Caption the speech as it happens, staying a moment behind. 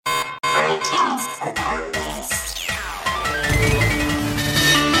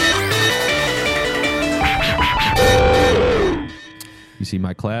You see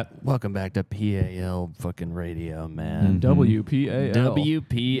my clap? Welcome back to PAL fucking radio, man. WPAL.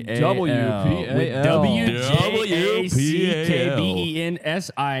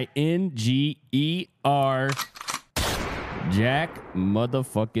 WPAL. Jack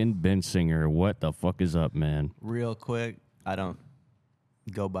motherfucking Bensinger. What the fuck is up, man? Real quick, I don't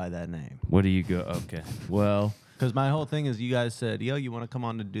go by that name. What do you go? Okay. Well, because my whole thing is you guys said, yo, you want to come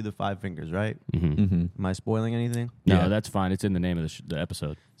on to do the 5 fingers, right? Mm-hmm. Am I spoiling anything? no, that's fine. It's in the name of the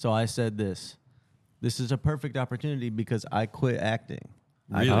episode. So I said this. This is a perfect opportunity because I quit acting.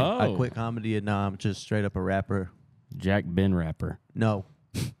 Really? I quit comedy and now I'm just straight up a rapper. Jack Ben Rapper. No,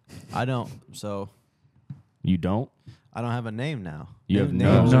 I don't. So You don't? I don't have a name now. You have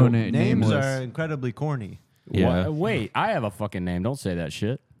names. no are, name. Names Nameless. are incredibly corny. Yeah. Wait, I have a fucking name. Don't say that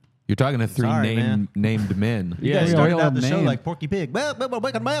shit. You're talking to three Sorry, man. named men. You Yeah, guys we started all out have the show names. like Porky Pig. Like,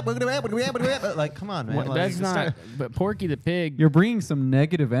 come on, man. What, Like, that's not. But Porky the Pig. You're bringing some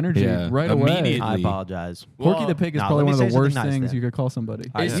negative energy Yeah, right away. immediately. I apologize. Porky the Pig is Nah, probably let one me of the say worst something nice things then. you could call somebody.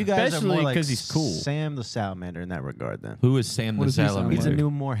 You guys are more Especially like 'cause he's cool. Sam the Salamander in that regard, then. Who is Sam What the does he sound Salamander? He's a new,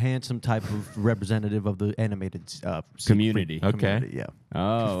 more handsome type of representative of the animated Community. Okay. community, yeah.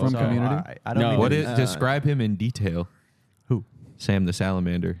 Oh, From okay. Community? all right. I don't No. mean What to- is? Describe him in detail. Who? Sam the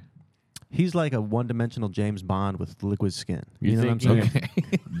Salamander. He's like a one-dimensional James Bond with liquid skin. You You know what I'm think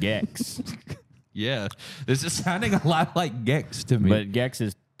saying? Gex. Yeah, this is sounding a lot like Gex to me. But Gex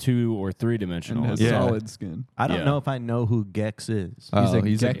is 2 or 3 dimensional. And has Yeah. solid skin. I don't Yeah. know if I know who Gex is. Oh,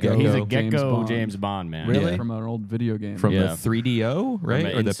 He's a gecko. He's a James gecko Bond. James Bond, man. Really? Yeah. From an old video game. from Yeah. the 3DO, right,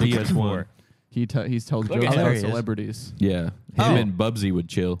 From or the N64. PS1. He tells Look jokes at him. about There he is. celebrities. Yeah, him Oh. and Bubsy would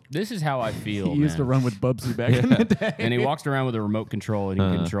chill. This is how I feel. He used to man. run with Bubsy back in the day. And he walks around with a remote control and he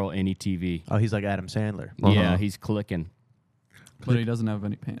can control any TV. Oh, he's like Adam Sandler. Yeah, he's clicking. But he doesn't have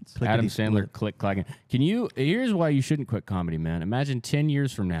any pants. Adam Clickety-split. Sandler click clacking. Here's why you shouldn't quit comedy, man. Imagine 10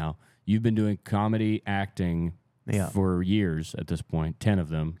 years from now, you've been doing comedy acting Yeah. for years at this point, 10 of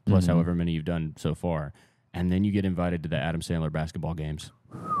them, plus however many you've done so far. And then you get invited to the Adam Sandler basketball games.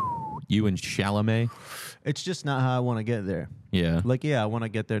 You and Chalamet. It's just not how I want to get there. Yeah, Like, yeah, I want to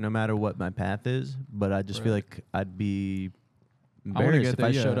get there no matter what my path is, but I just feel like I'd be embarrassed get if there,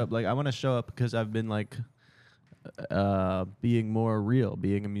 I showed yeah. up. Like, I want to show up because I've been like being more real,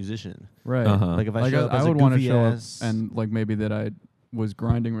 being a musician. Right. Uh-huh. Like if I Like show up I as would a want to goofy show ass, up and like maybe that I was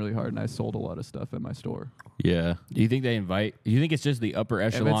grinding really hard and I sold a lot of stuff at my store. yeah. Do you think they invite? Do you think it's just the upper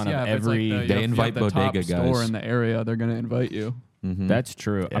If echelon of if every? like They invite the top bodega store guys. in the area, they're going to invite you. Mm-hmm. That's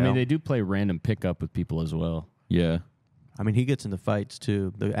true. I Yeah. mean, they do play random pickup with people as well. Yeah. I mean, he gets into fights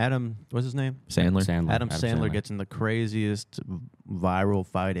too. The Adam, what's his name? Sandler. Adam Sandler gets in the craziest viral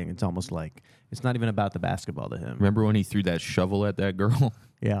fighting. It's almost like it's not even about the basketball to him. Remember when he threw that shovel at that girl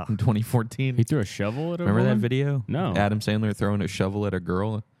Yeah. in 2014? He threw a shovel at a Remember that woman? video? No. Adam Sandler throwing a shovel at a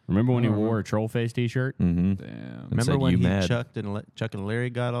girl. Remember when he I don't wore a troll face T-shirt? Mm-hmm. Damn. And said, Remember when "You he mad?" Chuck and Larry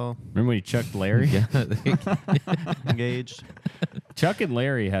got all Remember when he chucked Larry? engaged? Chuck and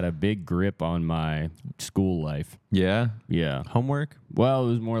Larry had a big grip on my school life. Yeah. Yeah. Homework? Well, it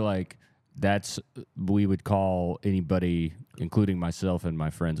was more like we would call anybody, including myself and my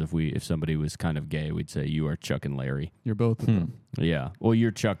friends, if somebody was kind of gay, we'd say, "You are Chuck and Larry." You're both of them. Yeah. Well,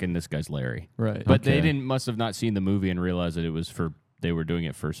 you're Chuck and this guy's Larry. Right. But they Okay. must have not seen the movie and realized that it was they were doing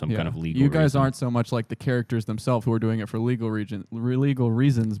it for some kind of legal You guys reason. aren't so much like the characters themselves who are doing it for legal reasons,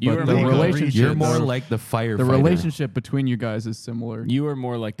 You but are the legal relationship You're more like the firefighter. the relationship between you guys is similar. You were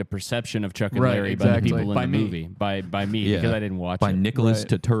more like the perception of Chuck and Right, Larry by the exactly. people in By the me. movie. By me, Yeah. because I didn't watch by it. Nicholas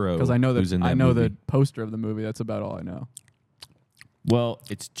Right. Turturro. Because I know who's in that that I know movie. the poster of the movie. That's about all I know. Well,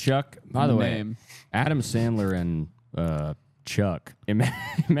 it's Chuck. By the way, Name. Adam Sandler and Chuck.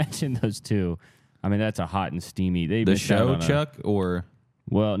 Imagine those two. I mean, that's a hot and steamy. They The missed out show on Chuck or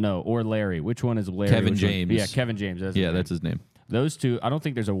Well, no, or Larry. Which one is Larry? Kevin Which one- James. Yeah, Kevin James. That's his yeah, name. that's his name. Those two. I don't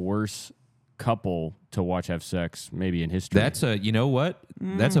think there's a worse couple to watch have sex maybe in history. That's a you know what?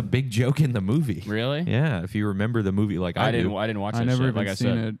 That's a big joke in the movie. really. Yeah, if you remember the movie like I, I didn't. do. I didn't watch. I that never shit, even like I seen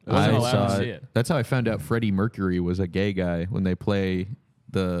said. it. I wasn't I allowed saw to see it. it. That's how I found out Freddie Mercury was a gay guy when they play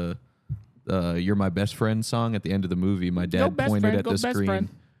the "You're My Best Friend" song at the end of the movie. My dad best pointed friend, at go the best screen friend.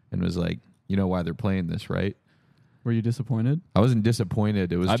 and was like, "You know why they're playing this, right?" Were you disappointed? I wasn't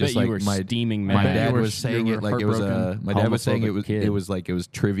disappointed. It was I just bet you like were my steaming my mad. dad You were- was saying you it were like it was heartbroken. my dad was saying Homophobic kid. it was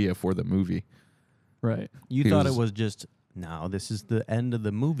trivia for the movie. Right. You He thought was- it was just no. This is the end of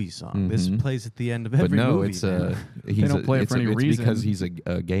the movie song. This plays at the end of every But no, movie. it's man. he's don't play it for any it's reason. because he's a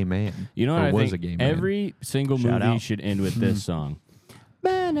gay man. You know what or I was think? a gay man. Every single Shout movie out. should end with this song.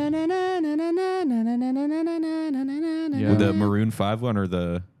 Yeah. The Maroon 5 one or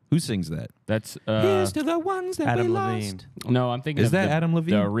the who sings that? That's Here's to the ones that we Adam lost. Levine. no, I'm thinking Is of that the, Adam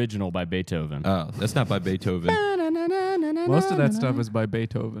Levine? the original by Beethoven. Oh, that's not by Beethoven. Most of that stuff is by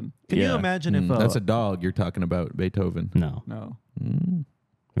Beethoven. Can you Yeah. imagine if That's a dog you're talking about, Beethoven. No, No.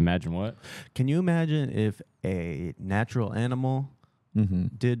 imagine what? Can you imagine if a natural animal Mm-hmm.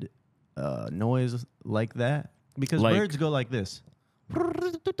 did noise like that? Because Like- birds go like this.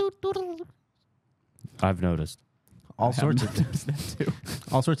 I've noticed. All sorts of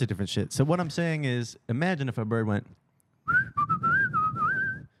all sorts of different shit. So what I'm saying is, imagine if a bird went.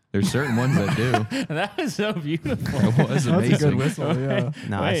 There's certain ones that do. That is so beautiful. It was That's a good amazing. whistle, yeah.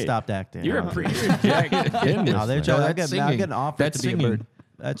 No, I Wait, stopped acting. You're No. a pretty Jack. No, they're trying. I'm that's getting singing. offered That's to be singing. a bird.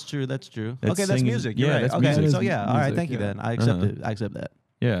 That's true. That's true. That's Okay, that's singing. music. You're Yeah, right. that's Okay, music. so yeah. All right, Music, thank you. yeah. Then I accept Uh-huh. it. I accept that.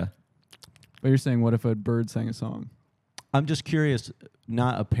 Yeah. But you're saying, what if a bird sang a song? I'm just curious.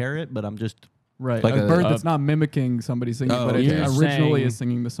 Not a parrot, but I'm just. Right. Like a a- bird that's not mimicking somebody singing, Oh, but it okay. originally Saying- is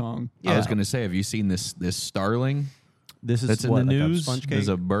singing the song. I was Yeah. gonna say, have you seen this starling This is that's in what, the like a news? sponge There's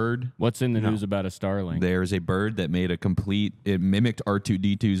cake? a bird. What's in the No. news about a starling? There's a bird that made it mimicked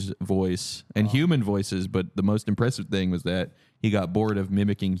R2D2's voice and human voices, but the most impressive thing was that he got bored of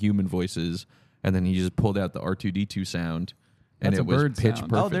mimicking human voices, and then he just pulled out the R2D2 sound, and That's it a was bird pitch sound.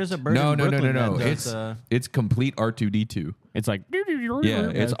 perfect. Oh, there's a bird No, in no, no, no, Brooklyn no. that does, It's complete R2D2. It's like Yeah,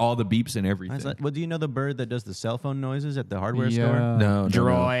 it's all the beeps and everything. It's like, well, do you know the bird that does the cell phone noises at the hardware Yeah. store? No,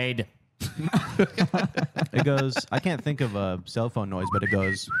 droid. It goes. I can't think of a cell phone noise, but it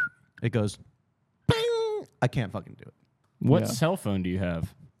goes. Bing! I can't fucking do it. What Yeah. cell phone do you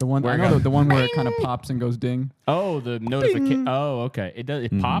have? The one Where I it know goes the one where it kind of pops and goes ding. Oh, the notification. Oh, okay. It does.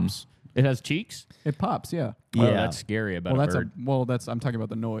 It pops. It has cheeks. It pops, yeah. Oh, Yeah. that's scary about Well, a that's bird. I'm talking about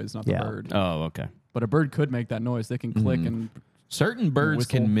the noise, not the Yeah. bird. Oh, okay. But a bird could make that noise. They can click and Certain birds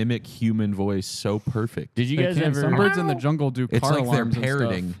Whistle. can mimic human voice so perfect. Did you they guys can. ever? Some birds in the jungle do It's car like they're alarms and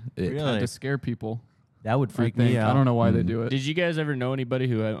parroting stuff it. Really? to scare people. That would I freak think. me out. I don't know why they do it. Did you guys ever know anybody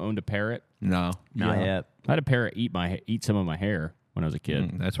who owned a parrot? No. Not Yeah. yet. I had a parrot eat some of my hair when I was a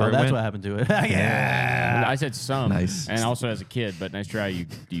kid. That's Oh, where it that's went. what happened to it. Yeah. I said some, Nice. and also as a kid. But nice try,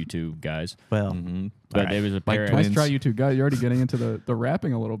 you two guys. Well, But it was a parrot. Nice twins. try, you two guys. You're already getting into the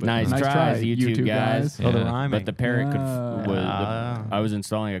rapping a little bit. Nice try, you two guys. oh, the Yeah. rhyming. But the parrot Yeah. I was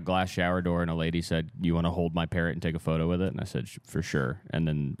installing a glass shower door, and a lady said, "You want to hold my parrot and take a photo with it?" And I said, "For sure." And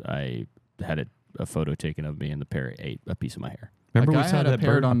then I had a photo taken of me, and the parrot ate a piece of my hair. Remember a we guy saw had a that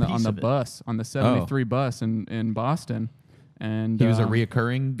parrot bird? on the piece of it. bus, on the 73 bus in Boston. And He was a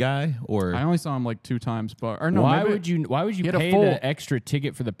reoccurring guy, or I only saw him like 2 times, but or no, why maybe- would you he had a pay full- the extra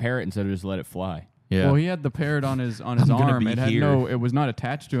ticket for the parrot instead of just let it fly? yeah. Well, he had the parrot on his I'm gonna arm. be It had here. it was not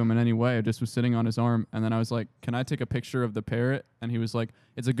attached to him in any way. It just was sitting on his arm. And then I was like, "Can I take a picture of the parrot?" And he was like,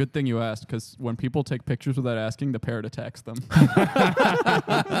 "It's a good thing you asked, because when people take pictures without asking, the parrot attacks them."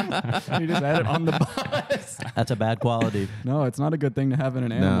 He just had it on the bus. That's a bad quality. No, it's not a good thing to have in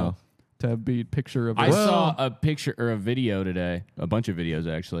an animal. No. To have be picture of. I it. saw a picture or a video today, a bunch of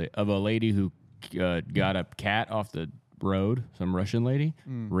videos actually, of a lady who got a cat off the road, some Russian lady,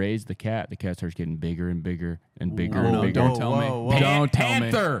 raised the cat. The cat starts getting bigger and bigger and bigger Oh, and no, bigger. don't tell me. whoa. Don't tell me.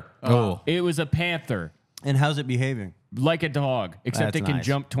 Panther. Oh. It was a panther, And how's it behaving? like a dog, except That's it can nice.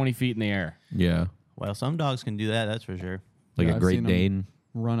 jump 20 feet in the air. Yeah. Well, some dogs can do that. That's for sure. Like Yeah, a I've Great seen 'em Dane.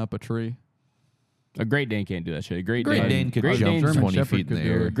 Run up a tree. A Great Dane can't do that shit. A Great Great Dane could Great jump Dane's, German 20 Shepherd feet in could the do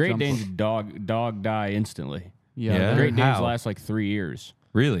air. it. Great Jump Dane's dog die instantly. Yeah. Yeah. they're- Great Danes How? last like 3 years.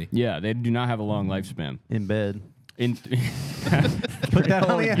 Really? Yeah, they do not have a long lifespan. In bed. In Put that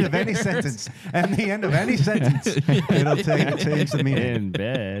on the end of any sentence. And the end of any sentence. It'll change the meaning. in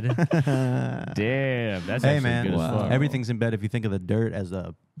bed. Damn, that's Hey, actually man. good as fuck. Everything's in bed if you think of the dirt as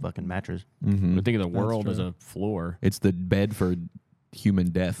a fucking mattress. Mm-hmm. I think of the world true. as a floor. It's the bed for human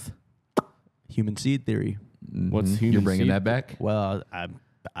death. Human seed theory. What's Mhm. human You're bringing seed? that back? Well,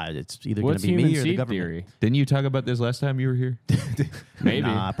 it's either going What's to be human me or the seed government. theory? Didn't you talk about this last time you were here? Maybe.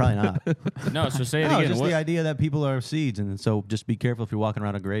 Nah, probably not. No, so say it No, again. just What- the idea that people are seeds, and so just be careful if you're walking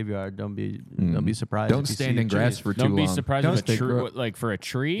around a graveyard. Don't be surprised. Don't if you stand see in a grass tree. for too Don't be long. surprised Don't if a stay tree, gro- like for a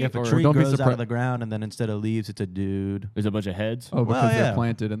tree, Yeah, if a or tree don't be grows out surpri- of the ground and then instead of leaves, it's a dude. there's a bunch of heads. Oh, because Well, they're yeah.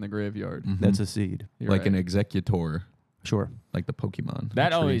 planted in the graveyard. That's a seed. You're Like right. an executor, Sure. like the Pokemon. That the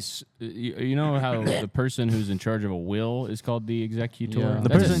tree. always, you know how the person who's in charge of a will is called the executor? Yeah. The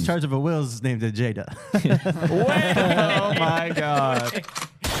That's person in just- charge of a will is named Jada. oh my god.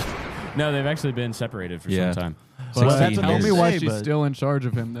 No, they've actually been separated for Yeah. some time. But that's tell what me they why say, she's but- still in charge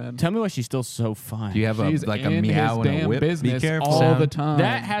of him then. Tell me why she's still so fine. Do you have She's a in meow his and a damn whip? business Be careful. all Sound. the time.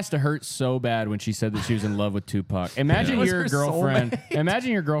 That has to hurt so bad when she said that she was in love with Tupac. Imagine That was your her girlfriend. soulmate.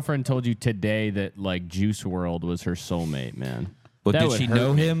 Imagine your girlfriend told you today that like Juice World was her soulmate, man. But That did would she hurt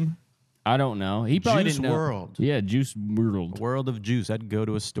know me. him? I don't know. He probably Juice didn't know. World. Yeah, Juice World. World of juice. I'd go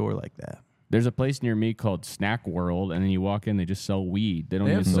to a store like that. There's a place near me called Snack World, and then you walk in, they just sell weed. They don't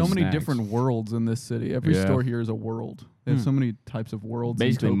They even have sell so many snacks. different worlds in this city. Every Yeah. store here is a world. They have so many types of worlds.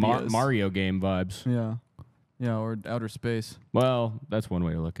 Basically, and utopias. Mario game vibes. Yeah. Yeah, or outer space. Well, that's one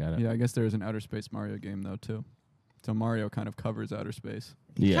way to look at it. Yeah, I guess there is an outer space Mario game, though, too. So Mario kind of covers outer space.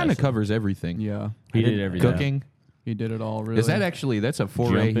 Yeah, Kind of so covers everything. Yeah. he did everything. Cooking. He did it all, really. Is that actually, that's a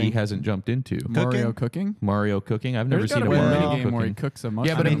foray he Jumping. hasn't jumped into. Mario cooking? Mario cooking. I've never There's seen got a to be a Mario mini game where he cooking. cooks a mushroom.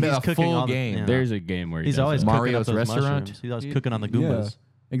 Yeah, but I mean, a he's cooking full all the- game. yeah. There's a game where he He's does always that. cooking Mario's up those restaurant? mushrooms. He's always cooking on the Goombas.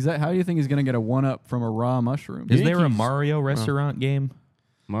 Exactly. How do you think he's going to get a one-up from a raw mushroom? Is think there a he's- Mario restaurant game?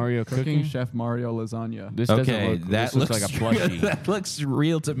 Mario Cooking cooking. Chef Mario lasagna. This Okay, doesn't look. that This looks like a plushie. that looks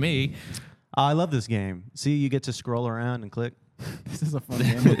real to me. I love this game. See, you get to scroll around and click. This is a fun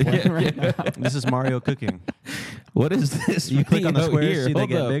game we're playing right now. This is Mario cooking. What is this? You click on the video squares, here? see they Hold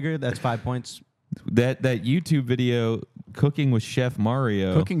get up. bigger. That's 5 points. That YouTube video, cooking with Chef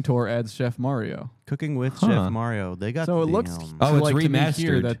Mario. Cooking tour adds Chef Mario. Cooking with Huh. Chef Mario. They got So it the, looks Oh, it's like to me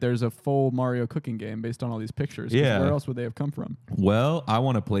here remastered. that there's a full Mario cooking game based on all these pictures. 'Cause Yeah. Where else would they have come from? Well, I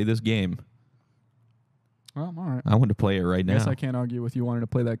want to play this game. Well, all right. I want to play it right I guess now. I can't argue with you wanting to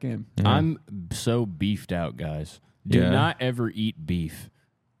play that game. Yeah. I'm so beefed out, guys. Do Yeah. not ever eat beef.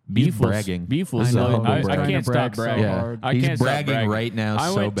 He's Beef will, bragging. beef will I slow. know, I he's trying to can't stop brag so bragging. hard. I He's can't stop bragging right now I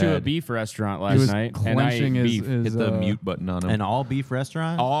so went to a bad. beef restaurant He last was night and I ate clenching his, beef. his Hit the mute button on him. An all beef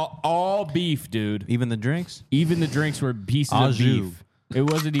restaurant. All beef, dude. Even the drinks. Even the drinks were pieces Au of jus. beef. It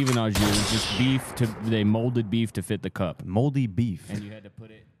wasn't even au jus. It was just beef. They molded beef to fit the cup. Moldy beef. And you had to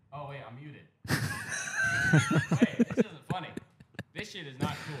put it. Oh, wait, I'm muted. Hey, this isn't funny. This shit is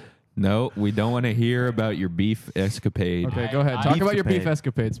not cool. No, we don't want to hear about your beef escapade. Okay, go ahead. Talk about your beef Beefcapade.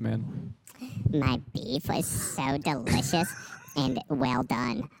 escapades, man. My beef was so delicious and well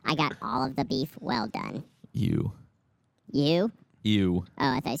done. I got all of the beef well done. You. You? You. Oh,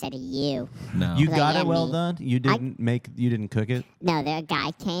 I thought you said you. No. You Like, got yeah, it well me. done. You didn't you didn't cook it. No, the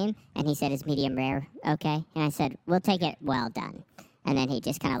guy came and he said it's medium rare. Okay. And I said, we'll take it well done. And then he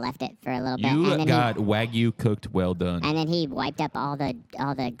just kind of left it for a little bit. You and then got Wagyu cooked well done. and then he wiped up all the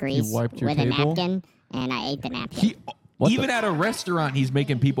grease wiped your with a table? napkin, and I ate the napkin. He, even at a restaurant, he's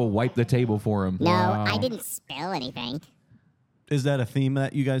making people wipe the table for him. no, Wow. I didn't spill anything. Is that a theme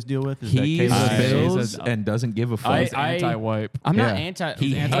that you guys deal with? Is He that case- spills and doesn't give a fuck. He's anti-wipe. I'm not Yeah. anti.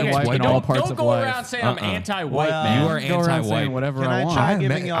 He hates anti-wipe white in all people. parts don't of go life. around saying I'm anti-white, Well, man. You are Go around saying anti-white. whatever Can I I want. try I,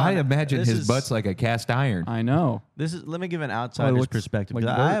 giving y'all- I imagine this his is- butt's like a cast iron. I know. This is. Let me give an outsider's looks perspective. like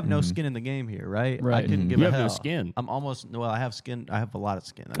 'cause dirt. I have no skin in the game here, right? Right. I couldn't give You a have no hell. skin. I'm almost. Well, I have skin. I have a lot of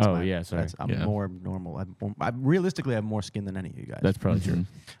skin. That's Oh, my- yeah, sorry. I'm Yeah. more normal. I realistically have more skin than any of you guys. That's probably true.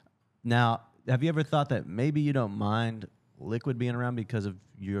 Now, have you ever thought that maybe you don't mind liquid being around because of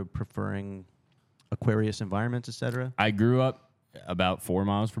you're preferring aquarius environments, etc.? I grew up about 4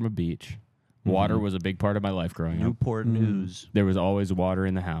 miles from a beach. Water was a big part of my life growing up. Newport News. There was always water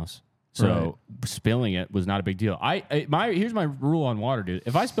in the house. So spilling it was not a big deal. Here's my rule on water, dude.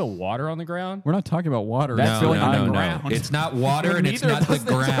 If I spill water on the ground, We're not talking about water. That's It's spilling spilling on on the the ground. It's not water and it's Neither not of the us think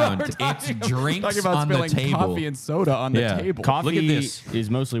so. We're ground. It's talking- drinks talking about on the spilling table. coffee and soda on the Yeah. table. coffee Look at this. is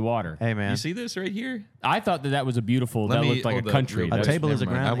mostly water. Hey, man. You see this right here? I thought that was a beautiful. That looked like a hold up country. real That's- quick. table is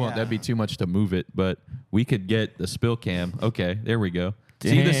Never a mind. ground, I won't. yeah. That'd be too much to move it, but we could get the spill cam. Okay, there we go.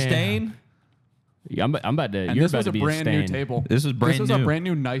 See the Damn. stain? Yeah, I'm about to. And You're this about was to a be brand a new stain. table. This was brand This was new. a brand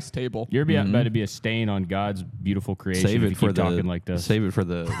new nice table. You're about to be a stain on God's beautiful creation. Save if it you for keep the talking like this. Save it for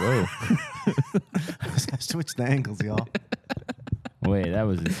the whoa. I switched the angles, y'all. Wait, that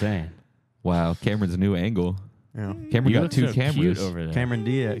was insane. Wow, Cameron's new angle. Yeah. Cameron You got look two so cameras cute over there. Cameron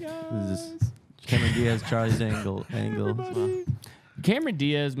Diaz. Cameron Diaz, Charlie's angle. Cameron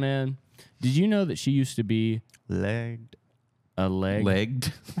Diaz, man. Did you know that she used to be Legged. a leg?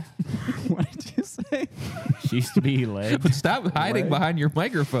 legged. What did you say? She used to be legged. Stop hiding behind your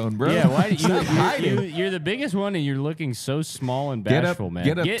microphone, bro. Yeah, why? Stop hiding. You're the biggest one, and you're looking so small and Get up- bashful, man.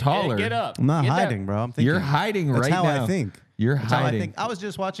 get up taller. Get up. I'm not Get that- hiding, bro. I'm thinking. You're hiding That's right how now. I think. You're That's how I hiding. think. I was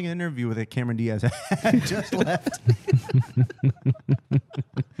just watching an interview with a Cameron Diaz. I just left.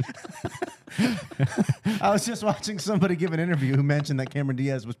 I was just watching somebody give an interview who mentioned that Cameron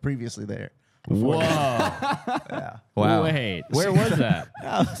Diaz was previously there. Whoa. Yeah. Wow. Wait, where was that?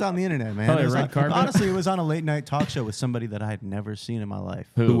 Oh, it's on the internet, man. Probably It was red on- carpet? Honestly, it was on a late night talk show with somebody that I had never seen in my life.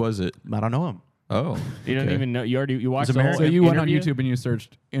 Who was it? I don't know him. Oh, You don't okay. even know. You watched the whole So you went on interview? YouTube and you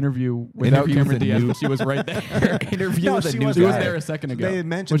searched interview without Interview Cameron with the Diaz, new- but she was right there. Interview No, with a she news was She was guy. there a second ago. They had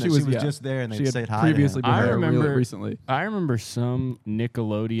mentioned Well, that she was just there and she they had said hi to him. previously been I there remember recently. I remember some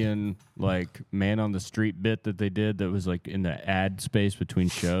Nickelodeon like man on the street bit that they did that was like in the ad space between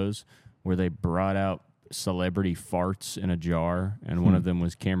shows where they brought out celebrity farts in a jar, and one of them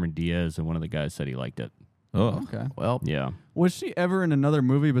was Cameron Diaz, and one of the guys said he liked it. Oh, Okay. Well, Yeah, Was she ever in another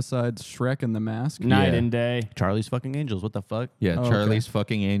movie besides Shrek and the Mask? Night Yeah. and Day, Charlie's fucking Angels. What the fuck? yeah. Oh, Charlie's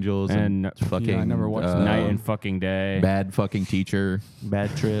fucking angels and And- fucking. Yeah, I never watched that Night one. and Fucking Day. Bad fucking teacher.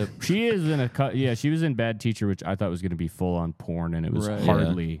 Bad trip. She is in she was in Bad Teacher, which I thought was going to be full on porn, and it was Right.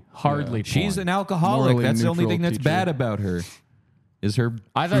 hardly porn. She's an alcoholic. Morally That's the only neutral thing that's teacher. bad about her. Is her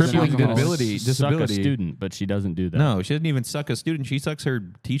I thought she was crippling gonna disability? suck a Disability. student, but she doesn't do that. No, she doesn't even suck a student. She sucks her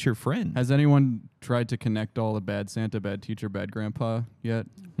teacher friend. Has anyone tried to connect all the bad Santa, bad teacher, bad grandpa yet?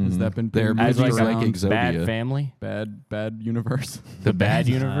 Has that been They're as moved like around? like Exodia. Bad family, bad universe? the bad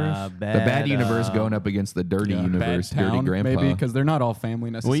universe. The bad universe going up against the dirty Yeah. universe, Bad dirty town, grandpa. maybe because they're not all family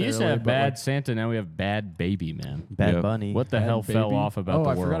We necessarily. used to have but, bad like, Santa, now we have bad baby, man. Bad Yep. Bunny. What the Bad hell fell Baby. off about Oh, the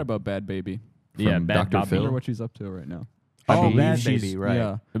I world? forgot about Bad Baby. yeah, From bad Dr. Bobby. Phil. I wonder what she's up to right now. I Oh, believe Bad she's- Baby, right.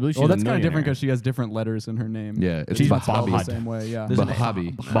 Yeah. I believe she's Well, a that's kind of different millionaire. because she has different letters in her name. Yeah, it's she's Bahad. spelled the same way. Yeah. There's an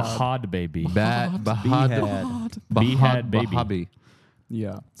Bahabi. Bahad baby. Bad Bahad. Behad baby. Bahabi.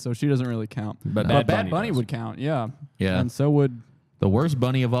 Yeah. So she doesn't really count. But But Bad Bad Bunny Bunny does. would count. Yeah. Yeah. And so would. The worst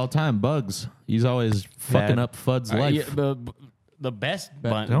bunny of all time, Bugs. He's always fucking up Fudd's life. Yeah, the best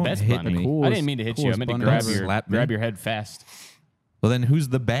Don't best hit bunny. me. I didn't mean to hit you. I Coolest meant to bunny. grab Don't your slap me. grab your head fast. Well, then who's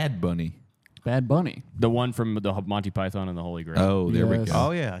the bad bunny? Bad Bunny. The one from the Monty Python and the Holy Grail. Oh, there we Yes. go. Oh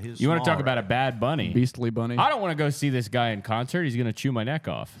yeah, he's You want to small, talk about a bad bunny? Beastly Bunny. I don't want to go see this guy in concert. He's going to chew my neck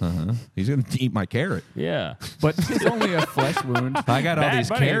off. He's gonna eat my carrot. Yeah. But it's only a flesh wound. I got all Bad these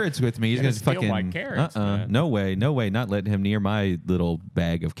bunny. carrots with me. He's Gonna gonna steal fucking my carrots, man. No way, not letting him near my little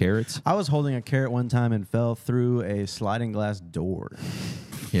bag of carrots. I was holding a carrot one time and fell through a sliding glass door.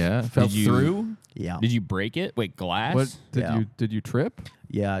 Yeah, fell you- through. Yeah. Did you break it? Wait, glass? What Yeah. did you trip?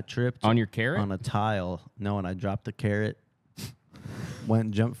 Yeah, I tripped On your carrot? on a tile. No, and I dropped the carrot. Went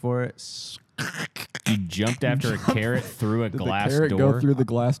and jumped for it. You jumped after a carrot through a Did glass the carrot door? go through the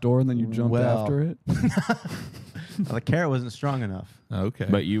glass door and then you jumped Well, after it? The carrot wasn't strong enough. Okay,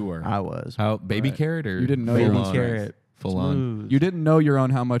 But you were. I was. how baby Right. carrot or You didn't know full your Baby own on? carrot. Full on. Smooth. You didn't know your own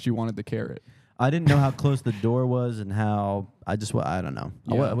how much you wanted the carrot. I didn't know how close the door was and how I don't know.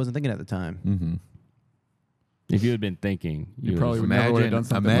 Yeah. I wasn't thinking at the time. Mm-hmm. If you had been thinking, You would- probably would never would have done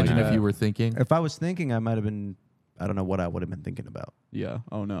something Imagine like if that. you were thinking. If I was thinking, I might have been. I don't know what I would have been thinking about. Yeah.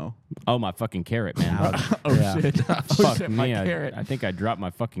 Oh no. Oh, my fucking carrot, man. Oh Yeah. shit. Oh Fuck shit. me. My I, carrot. I think I dropped my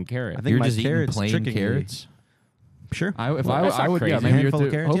fucking carrot. I think You're my just eating carrot's plain tricking me. carrots. Sure. If Well, I that's not would, yeah, crazy. maybe you Handful would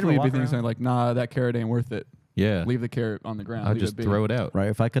of carrots, you hopefully don't you'd be walk thinking around? something like, nah, that carrot ain't worth it. Yeah, Leave the carrot on the ground. I'll Leave just be. throw it out. Right.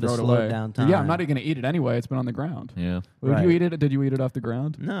 If I could have Throw it slowed away. down time. Yeah, I'm not even gonna eat it anyway. It's been on the ground. Yeah, Would Right. you eat it? Did you eat it off the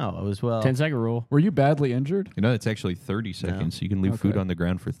ground? No, it was 10-second rule. Were you badly injured? you know it's actually 30 seconds. You can leave food Okay. on the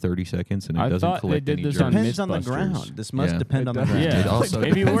ground for 30 seconds and it I doesn't thought they collect did any this on germs. Depends on the Mythbusters. ground. This must Yeah. depend It on the does. ground. Yeah. It also if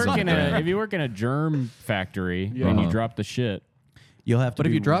you depends work on in the ground. if you work in a germ factory Yeah. and you Uh-huh. drop the shit, You'll have to. But if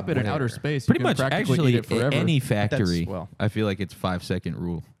be you drop it in aware. outer space, Pretty you can much, practically actually, eat it forever. any factory. well. I feel like it's 5-second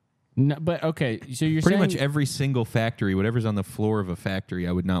rule. no, but okay. So you're Pretty saying much every single factory, whatever's on the floor of a factory,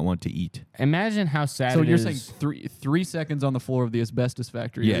 I would not want to eat. imagine how sad. So it you're is. saying 3 seconds on the floor of the asbestos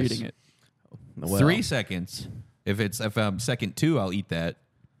factory, you're Yes. eating it. Well, 3 seconds. If I'm second 2, I'll eat that.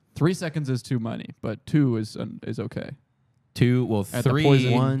 3 seconds is too many, but 2 is okay. 2, well, At the 3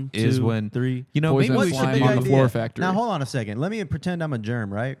 poison- 1, is 2, when 3. you know Poison maybe What's we the slime big on the idea? floor factory. Now hold on a second. Let me pretend I'm a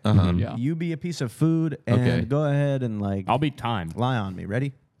germ, right? Uh-huh. Yeah. You be a piece of food and Okay. go ahead and like I'll be time. lie on me.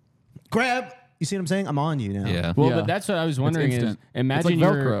 Ready? Grab. You see what I'm saying? I'm on you now. Yeah. Well, Yeah. but that's what I was wondering is instant. imagine It's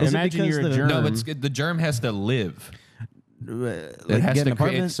like you're Velcro. Is it imagine because you're a the- germ. No, but the germ has to live. Like It has get an to create.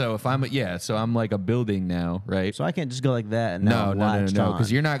 apartment. So if I'm so I'm like a building now, right? So I can't just go like that and No, now no,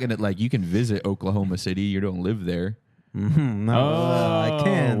 because you're not gonna like. You can visit Oklahoma City. You don't live there. No, I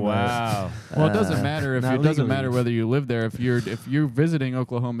can. but- Wow. Well, it doesn't matter if not it doesn't legally. matter whether you live there. If you're visiting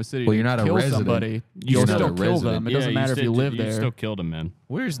Oklahoma City, Well, to you're not a kill resident. somebody, You're you'll not still a kill resident. them. It doesn't matter if you live You there. still killed him, man.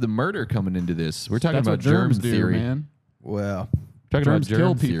 Where's the murder coming into this? We're talking That's about what germs do, theory. man. Well, Talking Germs about kill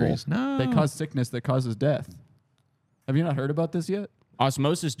germ people. theories. No, They cause sickness that causes death. Have you not heard about this yet?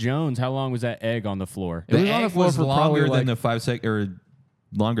 Osmosis Jones, how long was that egg on the floor? It The was on the egg floor was for longer probably than like the 5 second. Or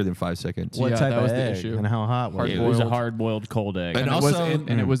longer than 5 seconds. What Yeah, type that of was the egg issue. And how hot was It it? was a Hard-boiled. hard-boiled cold egg. And And, also-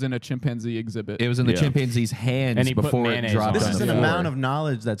 it was in a chimpanzee exhibit. It was in the Yeah. chimpanzee's hands And he put before it mayonnaise dropped on This on is the an floor. amount of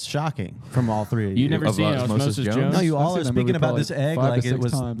knowledge that's shocking from all three of you. You never Of seen Osmosis Osmosis Jones? Jones? No, you all I've are seen that speaking movie about probably this egg 5 to like it 6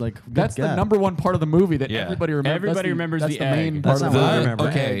 was times. like That's good the God. number one part of the movie that Yeah. everybody remembers. Everybody remembers that's the the egg. main That's part not of what I the remember.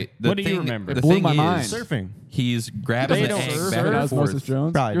 Okay, the What do you thing- remember? The It blew thing my is, mind. Surfing. he's grabbing They the don't egg surf. back and Osmosis forth.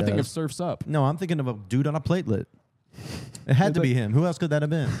 Jones. Probably You're thinking of does. Surf's Up. No, I'm thinking of a dude on a platelet. It had It's to be like- him. Who else could that have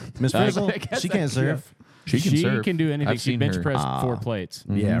been? Miss Frizzle? I guess She can't that's- yeah. surf. She can surf. do anything. I've She seen bench her. pressed Ah. 4 plates.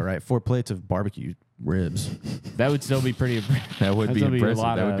 Yeah, right. 4 plates of barbecue ribs. That would still be pretty impressive. That would be That'd be a impressive.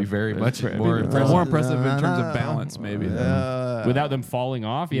 lot That would of- be very much It'd be more impressive. impressive. More impressive in terms of balance, maybe. Without them falling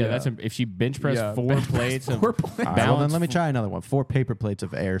off. Yeah, Yeah. that's if she bench pressed Yeah, 4 bench press plates of 4 plates. All right, well, then balance. let me try another one. 4 paper plates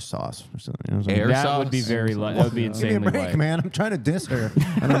of air sauce. Or something. You know what I'm saying? Air that sauce? would be very light. That would be Give me a insanely break, light. man. I'm trying to diss her.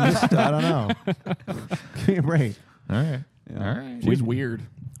 And I'm just, I don't know. Give me a break. All right. Yeah. All right. She's weird.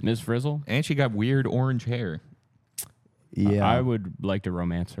 Ms. Frizzle, And she got weird orange hair. Yeah. I would like to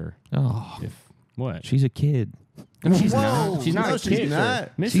romance her. Oh, If what? she's a kid. She's Whoa. not. She's not No, a she's kid.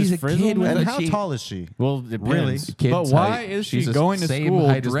 not. Mrs. She's a Frizzle, kid with man? And But how she- tall is she? Well, it Really? depends. Kid But why height. is She's she the going to same school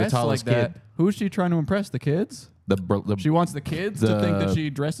height as the dressed like tallest that? kid. Who is she trying to impress? The kids? The She wants the kids to think that she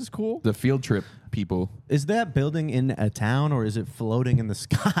dresses cool? the field trip people. Is that building in a town or is it floating in the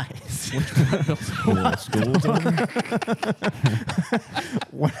skies?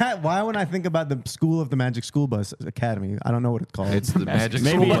 Why when I think about the School of the Magic School Bus Academy, I don't know what it's called. It's the Magic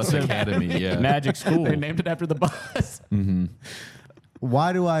Maybe School it's Bus a Academy. Yeah. Magic School. They named it after the bus.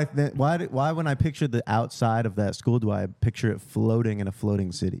 Why do I? Why when I picture the outside of that school, do I picture it floating in a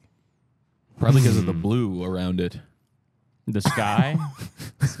floating city? Probably because of the blue around it. The sky.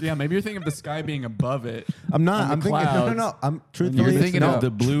 Yeah, maybe you're thinking of the sky being above it. I'm not. And I'm the thinking. No, clouds. no. I'm You're truthfully. You're it's thinking not. of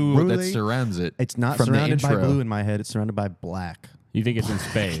the blue that Truly, surrounds it. It's not from the surrounded by intro. blue in my head. It's surrounded by black. You think it's in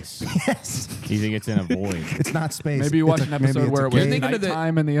space? Yes. You think it's in a void? It's not space. Maybe you watched It's an maybe episode it's where a it was You're thinking of the-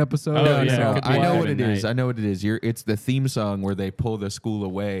 nighttime in the episode. Oh, No, yeah, no, it could be I know live what at it is. night. I know what it is. It's the theme song where they pull the school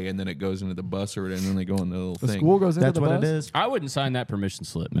away and then it goes into the bus or and then they go in the little The thing. school goes into That's the what bus? it is. I wouldn't sign that permission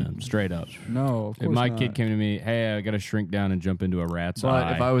slip, man. Straight up. No, of If course my not. kid came to me, hey, I got to shrink down and jump into a rat's But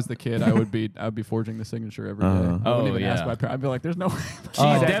eye. if I was the kid, I would be forging the signature every day. I wouldn't Oh, even ask yeah. my parents. I'd be like, "There's no way." She's my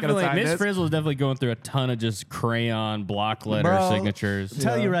dad's gonna definitely sign Miss this. Frizzle is definitely going through a ton of just crayon block letter Bro, signatures.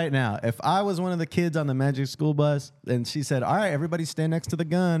 Tell you right now, if I was one of the kids on the Magic School Bus and she said, "All right, everybody stand next to the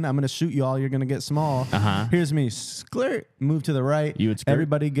gun. I'm going to shoot you all. You're going to get small." Uh-huh. Here's me. Sklurt. Move to the right. You would skirt?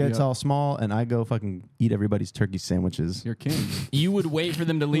 Everybody gets Yeah. all small, and I go fucking eat everybody's turkey sandwiches. You're king. You would wait for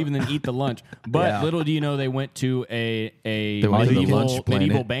them to leave and then eat the lunch. But Yeah. little do you know, they went to a They went to the lunch planet.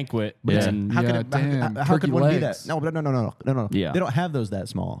 medieval banquet. Yeah. And How Yeah, could damn. how could Turkey one be that? legs. No, no. Yeah. They don't have those that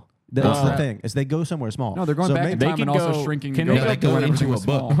small. That's the thing. Is they go somewhere small. No, they're going So back maybe- in they time can and also go- shrinking. can to they go go back to when into everything a was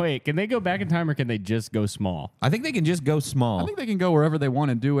book? small. wait, can they go back in time or can they just go small? I think they can just go small. I think they can go wherever they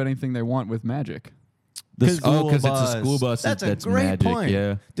want and do anything they want with magic. the 'cause it's a school bus That's that's a great magic, point.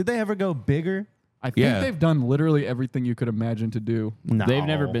 yeah. Did they ever go bigger? I think Yeah. they've done literally everything you could imagine to do. No. They've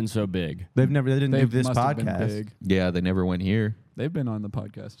never been so big. They didn't They do this must have been podcast. big. Yeah, they never went here. They've been on the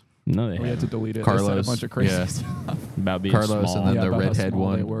podcast. No, they We had haven't. to delete it. Carlos, They said a bunch of crazy yeah. stuff. About being Carlos small. and then Yeah, the about how redhead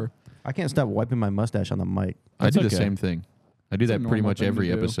small they one. were. I can't stop wiping my mustache on the mic. I That's do the okay. same thing. I do It's a that pretty normal much thing to every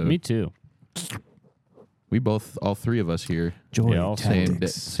do. episode. Me too. We both, all three of us here, Joy Yeah, I'll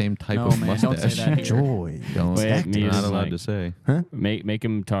same type No, of man, don't mustache. say that here. Joy. Don't. Wait, You're me not is allowed like- to say. Make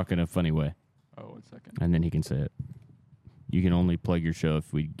him talk in a funny way, Oh, 1 second. and then he can say it. You can only plug your show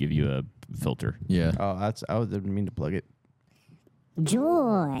if we give you a filter. Yeah. Oh, I didn't mean to plug it.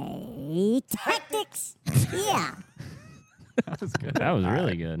 Joy tactics. Yeah. That was good. That was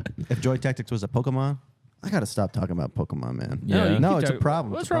really good. If Joy Tactics was a Pokemon, I gotta stop talking about Pokemon, man. Yeah. you No, keep it's a talking-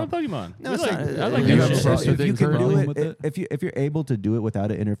 problem. What's It's a wrong with problem. Pokemon? No, You it's like, not. I like You that have shit. a if you can problem do with it, it? if you're able to do it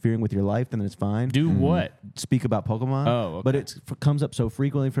without it interfering with your life, then it's fine. Do what? Speak about Pokemon. Oh, okay. But it comes up so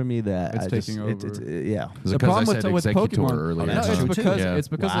frequently for me that It's I taking just, over. yeah. Is it The 'cause I problem said with executor Pokemon, earlier? that's no, true it's too. because Yeah. it's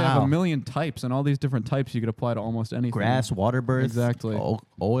because they have Wow. a million types, and all these different types you could apply to almost anything. Grass, water birth, Exactly.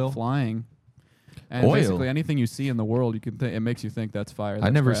 oil. Flying, and Oil. basically anything you see in the world, you can it makes you think that's fire. I've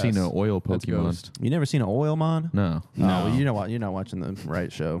that's never grass, seen an oil that's Pokemon. ghost. You never seen an oil mon? No. No, well, you're not watching the right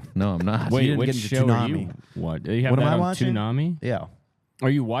show. No, I'm not. Wait, didn't which get into show are you? Toonami. What? Do you have What am that I on watching? Toonami? Yeah, Are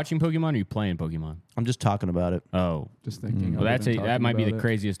you watching Pokemon or are you playing Pokemon? I'm just talking about it. Oh. Just thinking. Well, of it that's and that talking might be the about it.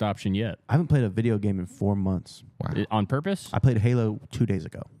 craziest option yet. I haven't played a video game in 4 months. Wow. On purpose? I played Halo 2 days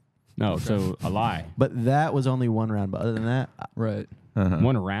ago, No, so a lie. but that was only one round. But other than that, Right. Uh-huh.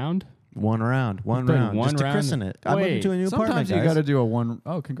 One round? One round. Played Just to christen it. I'm moving Wait, to a new apartment, Sometimes you guys. got to do a one.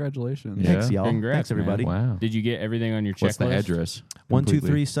 Oh, congratulations. Yeah. Thanks, y'all. Congrats, Thanks, everybody. Wow. Did you get everything on your checklist? What's the address?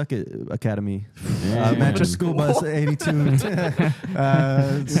 123 Suck It Academy. Yeah. Manchester School Bus 82. Moved into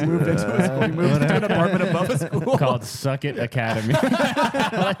a school. You moved to an apartment above a school. Called Suck It Academy.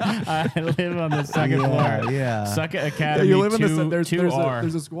 I live on the second floor. Yeah. Suck It Yeah, Academy. you live in two, the there's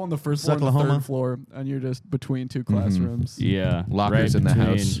 2R. a school on the first floor and the Sucklahoma. third floor, and you're just between two classrooms. Yeah, Lockers in the between-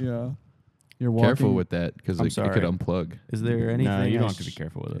 house. Yeah, you're walking. Careful with that because I'm it could sorry. unplug. Is there anything? No, you I don't have to be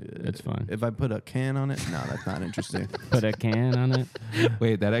careful with it. It's fine. If I put a can on it? No, that's not interesting. Put a can on it.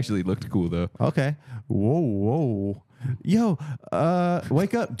 Wait, that actually looked cool though. Okay. Whoa. Yo,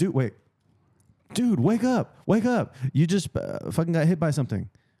 wake up. Dude, wait. Dude, wake up. Wake up. You just fucking got hit by something.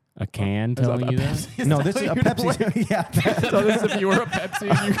 A can telling you that? No, this is a Pepsi. Yeah. So this is if you were a Pepsi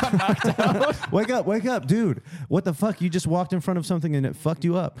and you got knocked out. Wake up, dude. What the fuck? You just walked in front of something and it fucked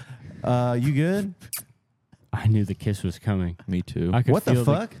you up. You good? I knew the kiss was coming. Me too. I could What the feel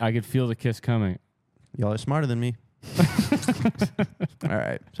fuck? I could feel the kiss coming. Y'all are smarter than me. All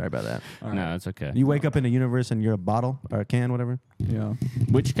right. Sorry about that. No, it's okay. You wake up in a universe and you're a bottle or a can, whatever. Yeah.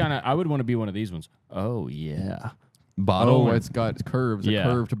 Which kind of? I would want to be one of these ones. Oh yeah. Bottle. Oh, it's got curves. Yeah.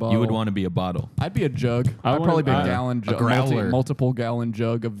 A curved bottle. You would want to be a bottle. I'd be a jug. I I'd wanna- probably be a uh, gallon jug, growler. multiple gallon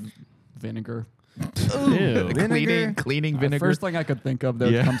jug of vinegar. Ew. Vinegar? Cleaning vinegar. First thing I could think of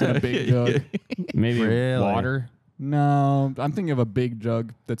that Yeah. comes in a big jug. Maybe Really? water. No, I'm thinking of a big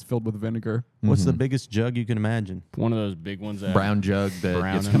jug that's filled with vinegar. What's the biggest jug you can imagine? One of those big ones. That brown jug that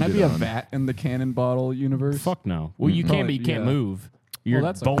Brown. gets Can I be a hooted on. vat in the cannon bottle universe? Fuck no. Well, you can, but you can't Yeah. move. You're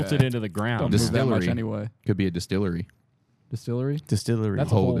that's bolted okay. into the Don't ground. move that much Distillery. anyway. Could be a distillery. Distillery. Distillery. That's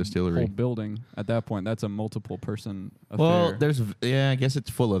Whole a whole distillery. whole building. At that point, that's a multiple person affair. Well, I guess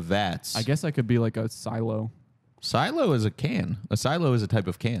it's full of vats. I guess I could be like a silo. Silo is a can. A silo is a type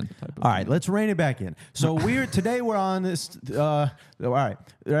of can. Type of All right, let's rein it back in. So today we're on this. All right.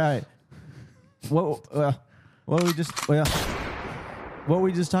 What were we just? What were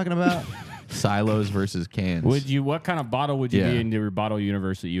we just talking about? Silos versus cans. Would you? What kind of bottle would you Yeah. be in your bottle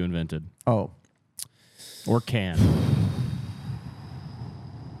universe that you invented Oh, or can?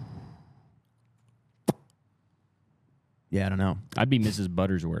 yeah, I don't know. I'd be Mrs.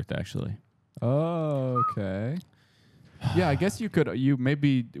 Buttersworth actually. Oh, okay. Yeah, I guess you could. You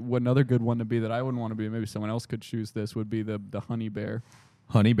maybe another good one to be that I wouldn't want to be. Maybe someone else could choose this. Would be the honey bear.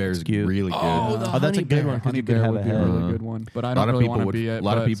 Honey Bear is cute. really good. Oh, that's a good one. 'cause Honey you could bear have would a be a head. really good one. But I a don't lot of really people want to would. be it. A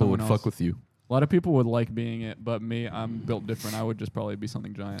lot of but people would someone fuck else. with you. A lot of people would like being it, but me, I'm built different. I would just probably be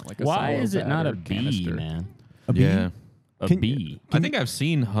something giant, like a Why silo is it vat not or a bee, canister. man? A bee? Yeah. A Can- bee. I think I've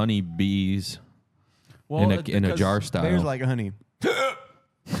seen honey bees Well, in it's a because jar style. Bears like honey.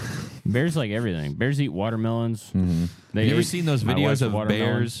 Bears like everything. Bears eat watermelons. Mhm. They Have you ever ate seen those my videos wife's of watermelon.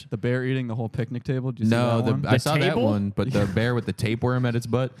 bears? the bear eating the whole picnic table. Did you see No, that one? I saw that table? one, but the bear with the tapeworm at its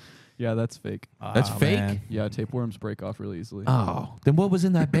butt. Yeah, that's fake. That's fake? Man. Yeah, tapeworms break off really easily. Oh, then what was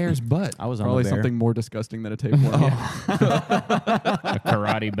in that bear's butt? I was on Probably the bear. something more disgusting than a tapeworm. A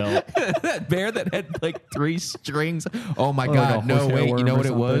karate belt. That bear that had like 3 strings. Oh my Oh, like God! a No, horsehair wait. You worm know or what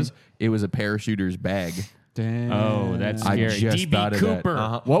it was? something. It was a parachuter's bag. Damn. Oh, that's I scary. just DB thought of that. Cooper.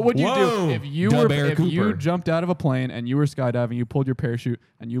 Uh-huh. What would you Whoa, do if you Da were Bear if you Cooper. jumped out of a plane and you were skydiving, you pulled your parachute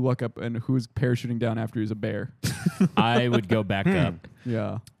and you look up and who's parachuting down after you is a bear? I would go back up.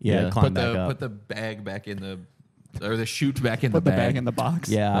 Yeah. Yeah, Yeah. climb back up. Put the bag back in the, or the chute back in Put the the bag. bag in the box.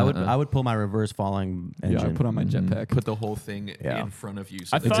 yeah, I would pull my reverse falling engine. Yeah, I put on my jetpack. Put the whole thing Yeah. in front of you.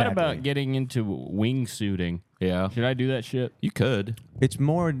 So I that- thought Exactly. about getting into wingsuiting. yeah, Should I do that shit? you could. It's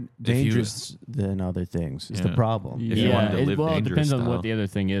more dangerous than other things. Is the Yeah. problem. Yeah. If you wanted to it, live well, it dangerous depends on style. what the other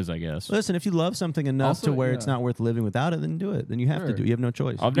thing is, I guess. Listen, if you love something enough Also, to where yeah. it's not worth living without it, then do it. Then you have to Sure. do. You have no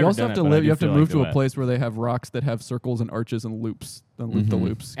choice. I've You never also done have it, to but I live. do You have to feel move like to a that. place where they have rocks that have circles and arches and loops, and loop the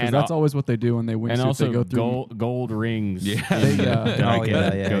loops. Because And that's al- always what they do when they wingsuit. And also they go through. gold rings. Yeah. They, yeah. Gotta Oh,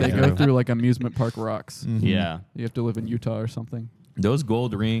 get- yeah, go They through. go through like amusement park rocks. Yeah. You have to live in Utah or something. Those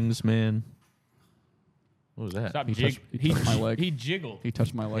gold rings, man. What was that? Stop He jig. touched my leg. He jiggled. He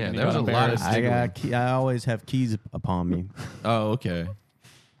touched my leg. Yeah, and he there was got a lot of embarrassed. I always have keys upon me. Oh, okay.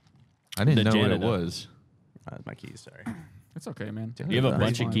 I didn't The know what it janitor. was. That's my keys. Sorry. It's okay, man. You have a Crazy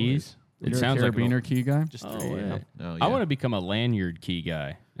bunch of fine. keys? It You're sounds a like carabiner key guy. Just Oh, three. yeah. Oh, I yeah. want to become a lanyard key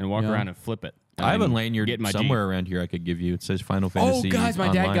guy and walk Yeah. around and flip it. and I have a then lanyard get my somewhere Jeep. around here I could give you. It says Final Oh, Fantasy. guys,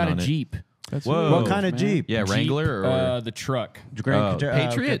 my dad online got a on it. Jeep. That's Whoa. What kind of man. Jeep? Yeah, Wrangler or The truck.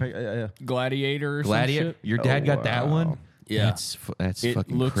 Patriot? Gladiator or some Gladiator. shit. Your dad got that wow. one? Yeah. That's It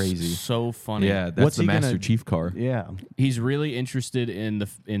fucking looks crazy. so funny. Yeah, that's What's the he gonna- Master Chief car. Yeah. He's really interested in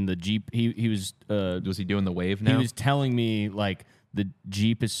the Jeep. He was Was he doing the wave he now? was telling me like The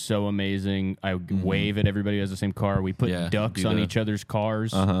Jeep is so amazing. I wave at everybody who has the same car. We put Yeah, ducks do on the- each other's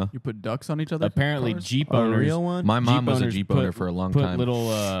cars. You put ducks on each other. Apparently, cars? Jeep A owners. real one? My mom was a owners Jeep put- owner for a long put time.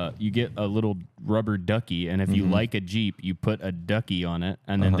 Little, you get a little rubber ducky, and if you like a Jeep, you put a ducky on it,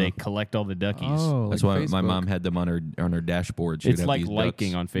 and then they collect all the duckies. Oh, That's like why my Facebook. mom had them on her dashboard. She'd It's have like these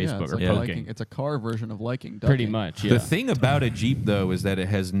liking ducks. on Facebook Yeah, it's or like poking. liking. It's a car version of liking. Pretty ducking. much, yeah. The thing about a Jeep though is that it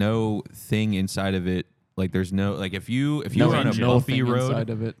has no thing inside of it. Like there's no like if you No are on a engine. bumpy Nothing road, inside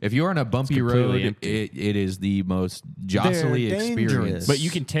of it. if you're on a bumpy completely road, empty. it is the most jostly They're experience. dangerous. But you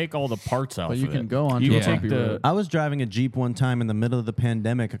can take all the parts out. But you of can it. go on You to can a take bumpy the. road. I was driving a Jeep one time in the middle of the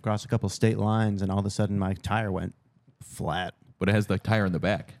pandemic across a couple state lines, and all of a sudden my tire went flat. But it has the tire in the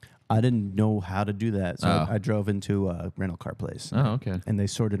back. I didn't know how to do that, so Oh. I drove into a rental car place. Oh, okay. And they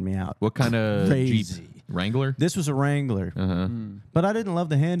sorted me out. What kind of Crazy. Jeep? Wrangler? This was a Wrangler, Uh-huh. but I didn't love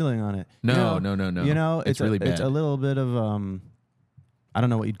the handling on it. No, You know, no. You know, It's really It's bad. a little bit of I don't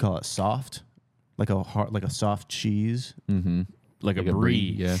know what you'd call it, soft, like a soft cheese. Mm-hmm. like a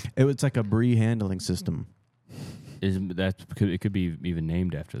brie. Yeah. It was like a brie handling system. It could be even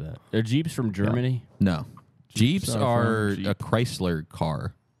named after that. Are Jeeps from Germany? No. Jeeps are are from Jeep. a Chrysler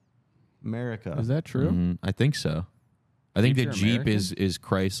car. America. Is that true? Mhm. I think so. I think the Jeeps are Jeep American? is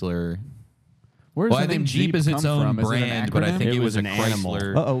Chrysler. Where does Well, I the name think Jeep is its come own from? Is it an brand, but I acronym? think It it was was a an animal.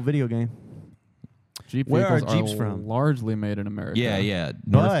 Chrysler. Video game. Jeep Where are vehicles Jeeps from? largely made in America. Yeah.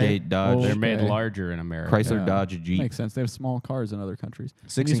 But- Northgate, Dodge, Oh, They're made okay. larger in America. Chrysler, Yeah. Dodge, Jeep. Makes sense. They have small cars in other countries.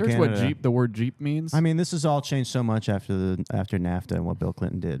 Six Can you in search what Canada. the word Jeep means? I mean, this has all changed so much after NAFTA and what Bill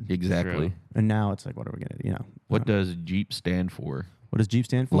Clinton did, Exactly. True. and now it's like, what are we gonna, What does Jeep stand for? What does Jeep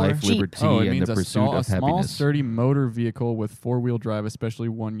stand for? Life, Jeep. liberty, oh, it and means the a, pursuit small, of a small, happiness. sturdy motor vehicle with four-wheel drive, especially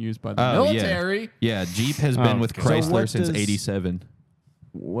one used by the Oh, yeah. military. Yeah, Jeep has been with okay. So Chrysler what since does- '87.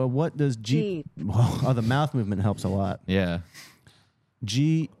 Well, what does Jeep? Oh, the mouth movement helps a lot. Yeah.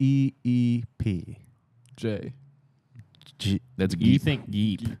 GEEP. J. G. That's You Jeep. think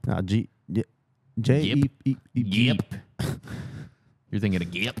Jeep? No, G. J-E-E-E. Jeep. You're thinking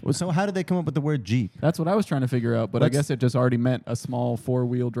of Jeep. So how did they come up with the word Jeep? That's what I was trying to figure out, but I Let's- guess it just already meant a small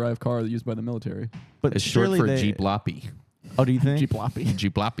four-wheel drive car used by the military. But It's short surely for they, Jeep Loppy. Oh, do you think? Jeep Loppy.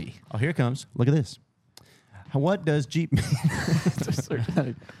 Jeep Loppy. Oh, here it comes. Look at this. What does Jeep mean?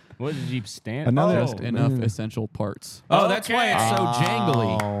 What does Jeep stand? Another- Oh. Just enough essential parts. Oh, that's why it's so Okay.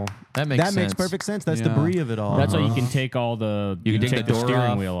 jangly. Oh, That makes that sense. makes perfect sense. That's the Yeah. brie of it all. That's why you can take all the. You can take take the the door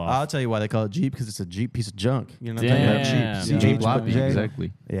steering off. wheel off. I'll tell you why they call it Jeep, because it's a Jeep piece of junk. You know what I'm talking about? Damn. Jeep. Jeep CH, Loppy, J.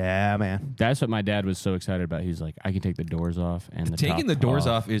 exactly. Yeah, man. That's what my dad was so excited about. He's like, I can take the doors off and the Taking top the doors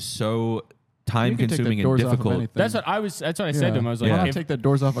off is so time You can take the consuming and doors off of difficult. anything. That's what I was. That's what I said to him. I was like, why not if- take the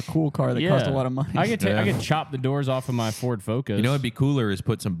doors off a cool car that cost a lot of money? I could Yeah. I could chop the doors off of my Ford Focus. You know what'd be cooler is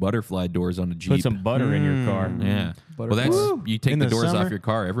put some butterfly doors on a Jeep. put some butter in your car. Yeah. Butter- Well, that's Woo! you take In the the doors summer? off your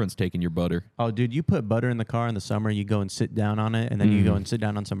car. Everyone's taking your butter. Oh, dude, you put butter in the car in the summer. You go and sit down on it, and then you go and sit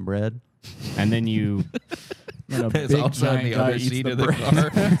down on some bread. And then you And a It's big also on giant the guy other eats seat the of the bread.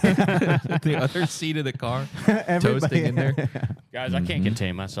 car. The other seat of the car, toasting in there. guys, I can't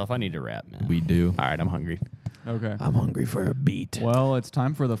contain myself. I need to rap, man. We do. All right, I'm hungry. Okay. I'm hungry for a beat. Well, it's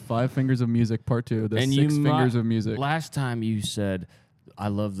time for the 5 fingers of music part 2. The And 6 you fingers mi- of music. Last time you said, I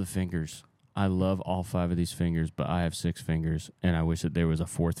love the fingers. I love all 5 of these fingers, but I have 6 fingers, and I wish that there was a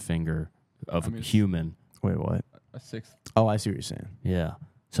 4th finger of I mean, human. Wait, what? A 6th. Oh, I see what you're saying. Yeah.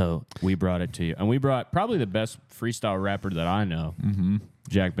 So we brought it to you. And we brought probably the best freestyle rapper that I know,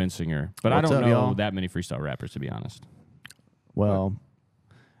 Jack Bensinger. But What's I don't up, know y'all? that many freestyle rappers, to be honest. Well,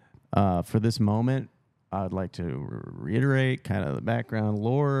 for this moment, I'd like to reiterate kind of the background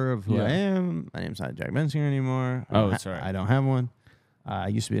lore of who Yeah. I am. My name's not Jack Bensinger anymore. Oh, that's right. I don't have one. I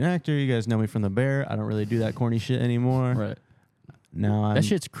used to be an actor. You guys know me from The Bear. I don't really do that corny shit anymore. Right. Now I'm. That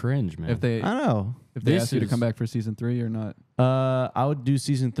shit's cringe, man. If they I don't know. This ask you to is- come back for season 3 or not. I would do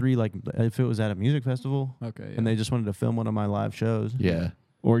season 3 like if it was at a music festival Okay. Yeah. and they just wanted to film one of my live shows. Yeah.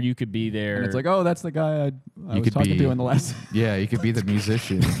 Or you could be there. And it's like, oh, that's the guy I was could talking be- to in the last. Yeah, you could be the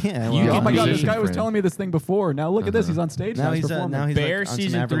musician. Yeah. You oh could my be- god, this musician guy was friend. telling me this thing before. Now look at this. He's on stage now. now He's he's performing. now he's Bear like on some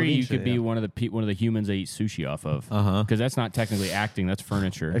season Avril 3, Lavigne you could shit, be yeah. one of the humans they eat sushi off of. Uh-huh. Because that's not technically acting, that's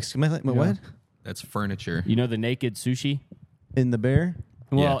furniture. What? That's furniture. You know the naked sushi? In The Bear?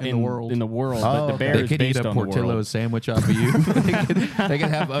 Well, in the world. In the world, Oh, but the okay. bear They is could eat based a on the Portillo's world. sandwich off of you. they could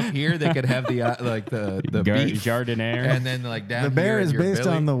have up here. They could have the like the beef, Jardiniere. and then like down The Bear here is at your based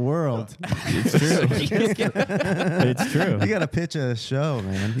belly. on the world. It's true. You got to pitch a show,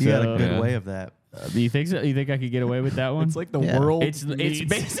 man. You got a So- good Yeah. way of that. Do you think so? You think I could get away with that one? It's like the Yeah. world. It's meets-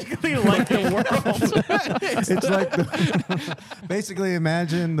 basically like the world. It's like basically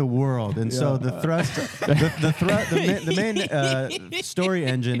imagine the world, and so the thrust, the main story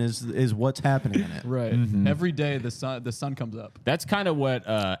engine is what's happening in it. right. Every day the sun comes up. That's kind of what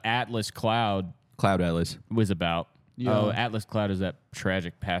Atlas Cloud Cloud Atlas. was about. Yeah. Oh, Atlas Cloud is that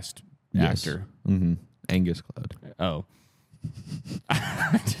tragic past Yes. actor. Mm-hmm. Angus Cloud. Oh.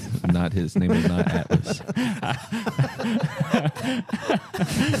 Not his name is not Atlas.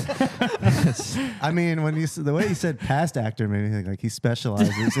 I mean, when the way you said past actor made me think like he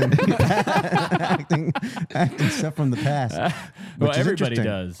specializes in acting stuff from the past. Well, which is everybody interesting.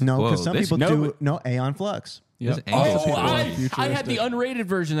 does. No, Whoa, because some this- people no, do. No, Aeon Flux. This Yep. Angus Oh, Cloud. I had the unrated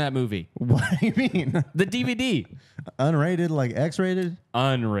version of that movie. What do you mean? The DVD. Unrated, like X-rated?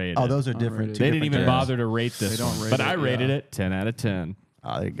 Unrated. Oh, those are different. Unrated. two They didn't different even things. bother to rate this They don't one. rate But it, I rated yeah. it 10 out of 10.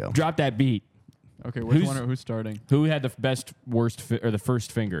 Oh, there you go. Drop that beat. Okay, who's starting? Who had the best, worst, or the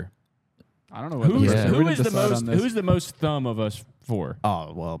first finger? I don't know. What Who's, the first- we who didn't is the decide most? on this. Who's the most thumb of us four?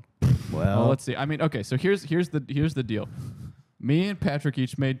 Oh well. Well, let's see. I mean, okay. So here's the deal. Me and Patrick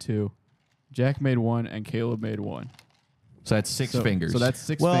each made 2. Jack made 1, and Caleb made 1. So that's 6 fingers. So that's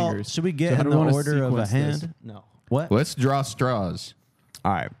 6 well, fingers. should we So get how in do the we wanna order of a sequence this? hand? No. What? Let's draw straws.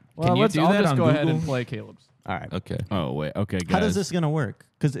 All right. Well, you let's. do I'll that just on go ahead Google? and play Caleb's. All right. Okay. Oh wait. Okay, guys. How does this gonna work?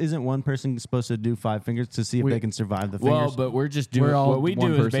 Because isn't one person supposed to do 5 fingers to see if We- they can survive the fingers? Well, but we're just doing We're all what we one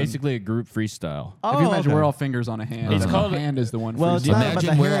do is person. basically a group freestyle. oh, If you imagine okay. we're all fingers on a hand, It's and called- the hand is the one. Well, it's freestyle. not about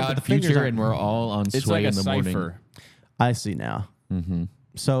Imagine the we're hand, but on the fingers Future aren't- and we're all on It's Sway like a in the morning. cipher. I see now. Mm-hmm.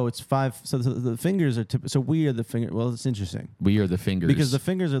 So it's 5. So the fingers are. So we are the finger. Well, it's interesting We are the fingers. because the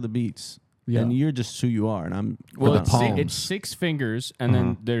fingers are the beats, Yeah. and you're just who you are, and I'm. Well, the it's, palms. it's 6 fingers, and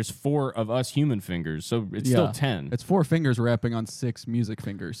then there's 4 of us human fingers, so it's Yeah. still 10. It's 4 fingers wrapping on 6 music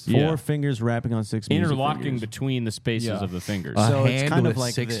fingers. Yeah. 4 fingers wrapping on 6 music Interlocking fingers. between the spaces Yeah. of the fingers. a So it's hand kind of with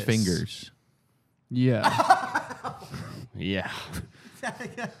like 6 this. fingers. Yeah. Yeah.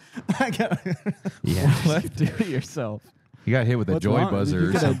 I got, Yeah. Do it yourself. You got hit with a What's joy wrong? buzzer You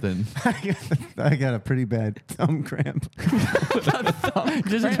or gotta- something. I got a pretty bad thumb cramp.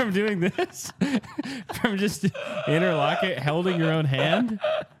 Just from doing this? From just interlocking, holding your own hand?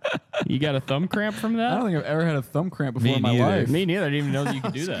 You got a thumb cramp from that? I don't think I've ever had a thumb cramp before Me in my neither. life. Me neither. I didn't even know that you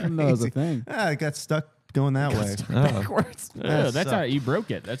could do I that. didn't know it was a thing. I got stuck going that way. Oh. Backwards. Oh, That that's sucked. not, you broke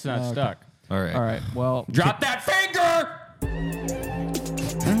it. That's not Okay. stuck. All right. All right. Well, Drop that finger!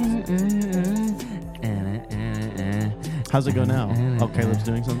 How's it go now? Oh, Caleb's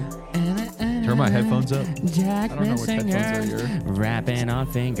doing something? Turn my headphones up. Jack I don't know which headphones are your. rapping on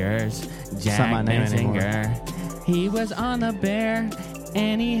fingers. not Jack my name anymore. Bensinger. He was on the bear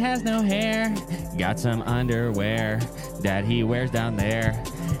and he has no hair. Got some underwear that he wears down there.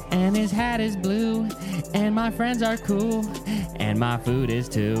 And his hat is blue and my friends are cool and my food is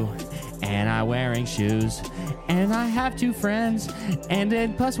too. And I wearing shoes and I have 2 friends and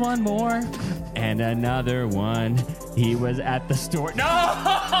then plus 1 more and another one. He was at the store. No!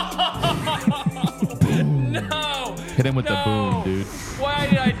 No! Hit him with the boom, dude. Why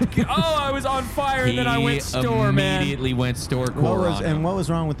did I? Oh, I was on fire and then I went store, man. Immediately went store core on him. What was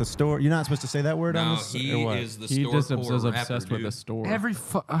wrong with the store? You're not supposed to say that word on No, this? he or what? is the He store just core is rapper, obsessed with dude. the store.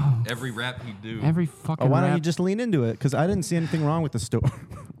 Every rap he do. every fucking. Oh, why don't rap- you just lean into it? Because I didn't see anything wrong with the store.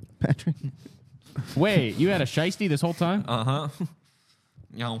 Patrick? Wait? You had a shiesty this whole time? Uh-huh. It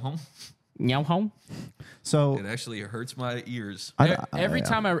Meow home. So actually hurts my ears. Every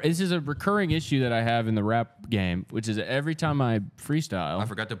time this is a recurring issue that I have in the rap game, which is every time I freestyle, I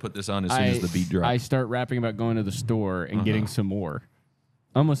forgot to put this on as soon as the beat dropped. I start rapping about going to the store and getting some more,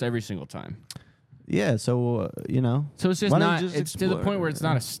 almost every single time. yeah, so So it's just Why don't not. you just It's to the explore? point where it's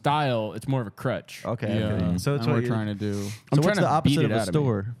not a style. It's more of a crutch. Okay. Yeah. okay. So it's and what we're trying to do. So I'm what's trying the to opposite beat of it a out of me.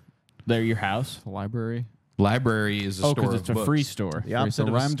 store? They're your house. The library. Library is a Oh, store because of it's a books. free store. The opposite So of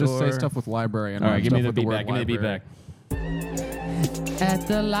a rhyme just say store. stuff with library and All right, rhyme give me stuff the with beat word back. Give me the beat library. back. At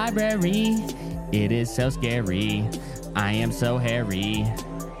the library, it is so scary. I am so hairy,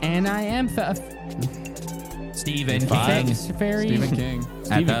 and I am Stephen fairy. Stephen King.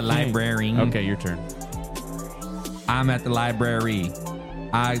 At the library. Okay, your turn. I'm at the library.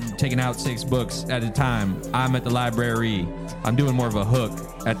 I'm taking out 6 books at a time. I'm at the library. I'm doing more of a hook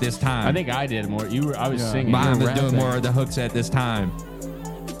at this time. I think I did more. You were. I was Yeah. singing. I'm You're just doing rapping. more of the hooks at this time.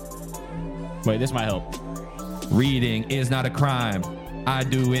 Wait, this might help. Reading is not a crime. I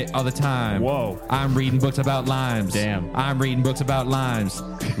do it all the time. Whoa. I'm reading books about limes. Damn. I'm reading books about limes.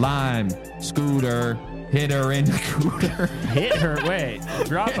 Lime, scooter, hit her in the scooter. Hit her. Wait.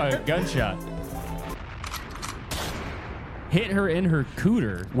 Drop a gunshot. hit her in her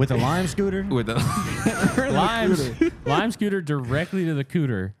cooter. With a lime scooter? With a Lime scooter directly to the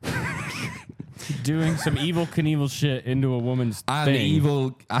cooter. Doing some evil Knievel shit into a woman's I'm thing.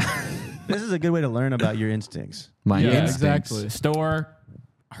 evil. This is a good way to learn about your instincts. My Yeah, instincts. exactly. Store,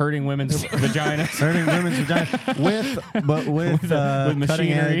 hurting women's vaginas. Hurting women's vagina with cutting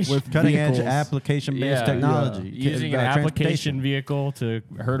machinery. edge, With cutting edge vehicles. application-based technology. Using an application vehicle to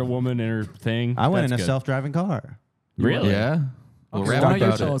hurt a woman in her thing. I went in a That's good. self-driving car. Really? Yeah. Well, Okay, rap why don't you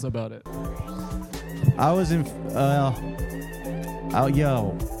about tell it. us about it? I was in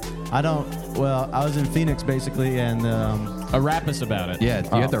I was in Phoenix basically, and Rap us about it. Yeah,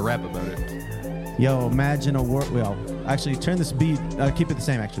 you have to rap about it. imagine a world. Well, actually, turn this beat. Keep it the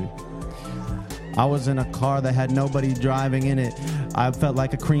same. Actually, I was in a car that had nobody driving in it. I felt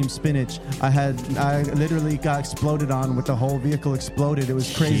like a cream spinach. I literally got exploded on with the whole vehicle exploded. It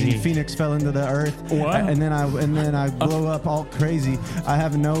was crazy. Gee. Phoenix fell into the earth. What? And then I blew up all crazy. I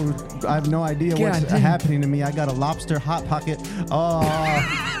have no idea what's God damn. happening to me. I got a lobster hot pocket. Oh.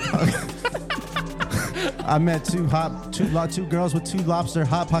 I met two girls with 2 lobster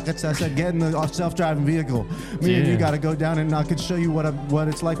hot pockets. I said, get in the self-driving vehicle. Me and you Yeah. got to go down, and I could show you what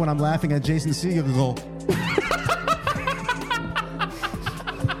it's like when I'm laughing at Jason Segel.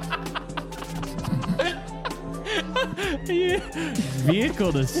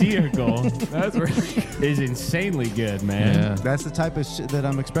 Vehicle to vehicle. That's right. Is insanely good, man. Yeah. That's the type of shit that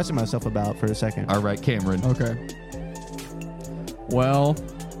I'm expressing myself about for a second. All right, Cameron. Okay. Well,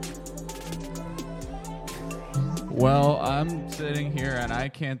 I'm sitting here and I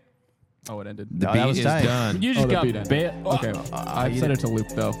can't. Oh, it ended. The No, that beat was is tight. done. You just the got beat ended. bit. Okay, I you set did- it to loop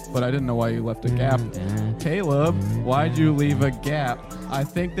though, but I didn't know why you left a gap. Caleb, why'd you leave a gap? I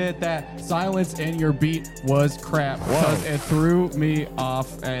think that silence in your beat was crap because it threw me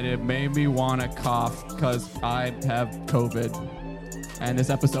off and it made me want to cough because I have COVID and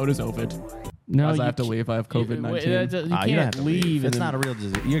this episode is Ovid. No, As I you have to leave. I have COVID-19. You You don't have can't to leave. It's and not a real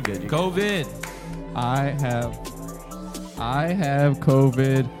disease. You're good. COVID. I have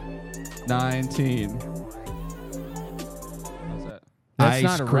COVID-19. How's that? That's Ice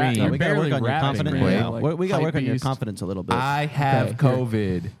not a rap. cream. You're we gotta barely work on your rapping, confidence. man. man. Yeah, Like we gotta work on your hype-beast. confidence a little bit. I have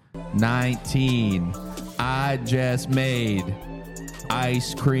Okay, COVID-19. I just made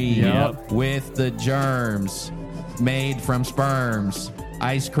ice cream Yep. with the germs made from sperms.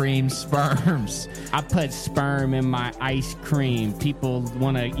 Ice cream sperms. I put sperm in my ice cream. People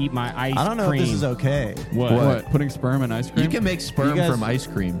want to eat my ice cream. I don't know if this is okay. What? What? Putting sperm in ice cream? You can make sperm You guys- from ice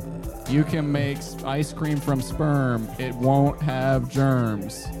cream. You can make ice cream from sperm. It won't have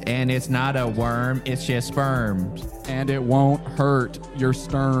germs. And it's not a worm, it's just sperm. And it won't hurt your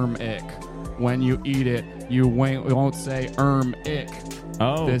stomach when you eat it. You won't say ick.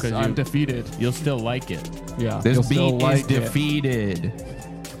 Oh, This, because I'm defeated. you'll still like it. Yeah. This you'll still beat is like it. defeated.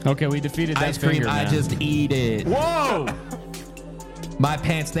 Okay, we defeated that Ice cream, finger I now. just eat it. Whoa! My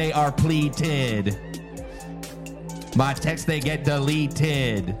pants, they are pleated. My texts, they get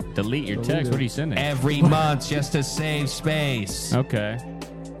deleted Delete your text. What are you sending? every month just to save space. Okay.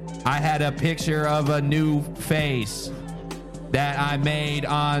 I had a picture of a new face that I made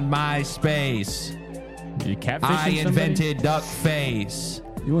on MySpace. You catfishing I somebody? invented duck face.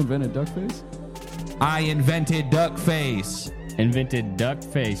 You invented duck face? I invented duck face. Invented duck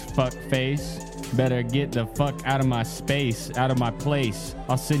face, fuck face. Better get the fuck out of my space, out of my place.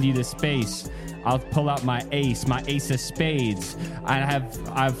 I'll send you to space. I'll pull out my ace of spades. I have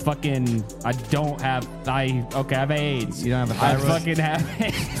AIDS. You don't have a I thyroid? fucking have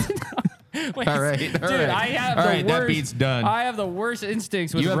AIDS. Wait, All right, dude, all right. I have All the right, worst. that beat's done. I have the worst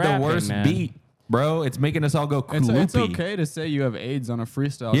instincts with You have rapping, the worst man. beat, bro. It's making us all go It's loopy. okay to say you have AIDS on a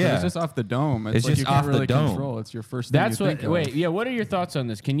freestyle. Yeah. It's just off the dome. It's like just you can't off the really dome. control. It's your first thing That's you what. think of. Wait, yeah. What are your thoughts on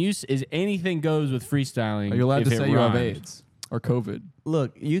this? Can you? Is anything goes with freestyling? Are you allowed if to it say you have rhymed? AIDS or COVID?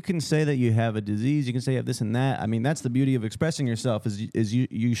 Look, you can say that you have a disease. You can say you have this and that. I mean, that's the beauty of expressing yourself. Is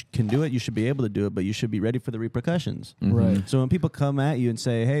you can do it. You should be able to do it, but you should be ready for the repercussions. Right. So when people come at you and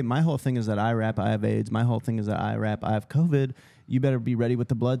say, "Hey, my whole thing is that I rap, I have AIDS. My whole thing is that I rap, I have COVID," you better be ready with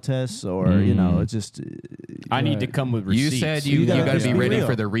the blood tests, or it's just. I need to come with You receipts. said you You gotta got to just be be ready real.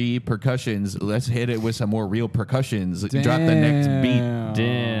 for the repercussions. Let's hit it with some more real percussions. Drop the next beat,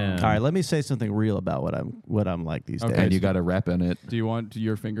 Damn. All right, let me say something real about what I'm like these Okay. days. and you got to rap on it. Do you want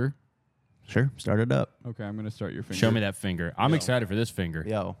your finger? Sure, start it up. Okay, I'm going to start your finger. Show me that finger. I'm excited for this finger.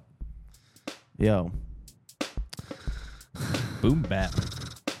 Yo, Boom bap.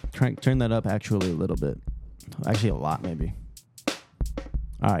 turn that up actually a little bit. Actually, a lot maybe.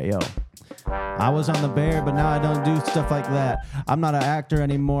 All right, yo. I was on the Bear, but now I don't do stuff like that. I'm not an actor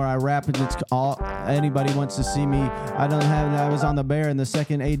anymore. I rap and it's all anybody wants to see me. I was on the Bear, and the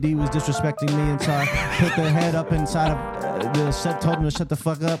second AD was disrespecting me, and so I put their head up inside of the set, told them to shut the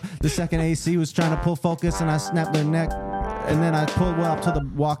fuck up. The second AC was trying to pull focus, and I snapped their neck. And then I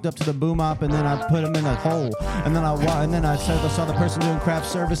walked up to the boom op, and then I put him in a hole. And then I saw the person doing craft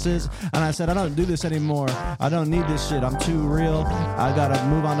services, and I said, I don't do this anymore. I don't need this shit. I'm too real. I gotta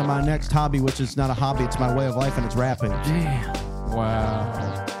move on to my next hobby, which is not a hobby. It's my way of life, and it's rapping. Damn.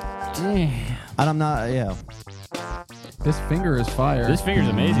 Wow. Damn. And I'm not. Yeah. This finger is fire. This finger's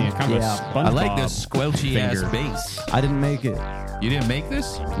amazing. It's kind of a SpongeBob I like this squelchy ass bass. I didn't make it. You didn't make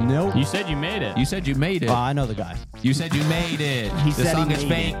this? Nope. You said you made it. You said you made it. I know the guy. You said you made it. He The said song he is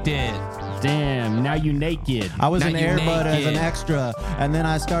made faked it. Damn. Now you naked. I was Now an you Airbud as an naked. extra, and then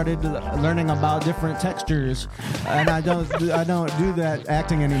I started learning about different textures, and I don't do that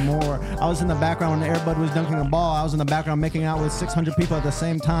acting anymore. I was in the background when Airbud was dunking a ball. I was in the background making out with 600 people at the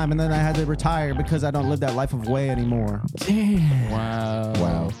same time, and then I had to retire because I don't live that life of way anymore. Damn. Wow.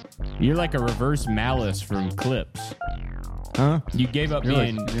 Wow. You're like a reverse Malice from Clips. Huh? You gave up You're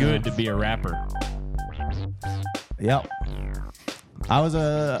being like- good to be a rapper. Yep. I was in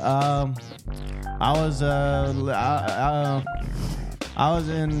I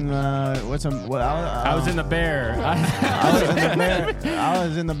was in the Bear. I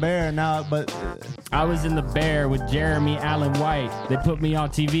was in the Bear now, but I was in the Bear with Jeremy Allen White. They put me on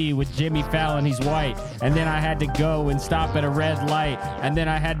TV with Jimmy Fallon, he's white. And then I had to go and stop at a red light. And then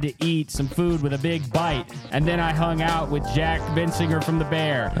I had to eat some food with a big bite. And then I hung out with Jack Bensinger from the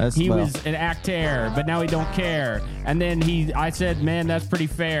Bear. He was an actor, but now he don't care. And then I said, man, that's pretty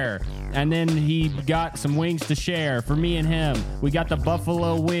fair. And then he got some wings to share for me and him. We got the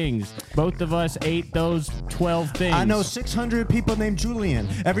buffalo wings. Both of us ate those 12 things. I know 600 people named Julian.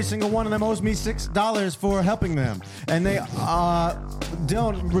 Every single one of them owes me $6 for helping them. And they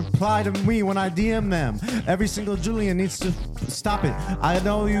don't reply to me when I DM them. Every single Julian needs to stop it. I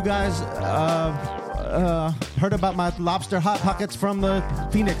know you guys heard about my lobster hot pockets from the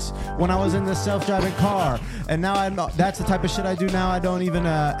Phoenix when I was in the self-driving car. And now that's the type of shit I do now. I don't even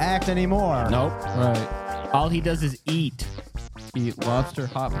act anymore. Nope. Right. All he does is eat. Eat lobster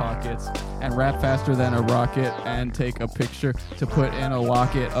hot pockets and rap faster than a rocket and take a picture to put in a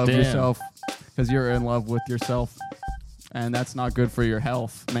locket of Damn. yourself because you're in love with yourself. And that's not good for your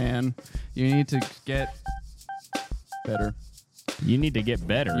health, man. You need to get better. You need to get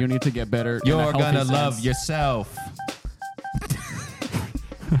better. You need to get better. in a You're healthy gonna sense. love yourself.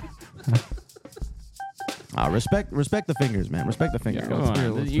 Respect the fingers, man. Respect the fingers. Come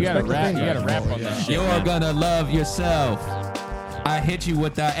on. You gotta rap. You gotta rap on that shit. You're man. gonna love yourself. I hit you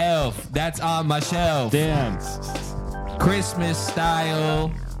with the elf. That's on my shelf. Damn. Christmas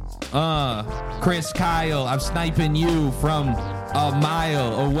style. Chris Kyle. I'm sniping you from a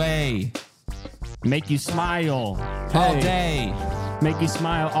mile away. Make you smile. All day. Make you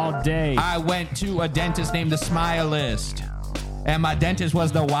smile all day. I went to a dentist named the Smilist. And my dentist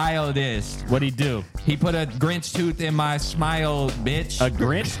was the wildest. What'd he do? He put a Grinch tooth in my smile, bitch. A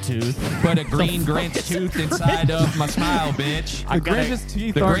Grinch tooth? Put a green Grinch tooth inside of my smile, bitch. The Grinch's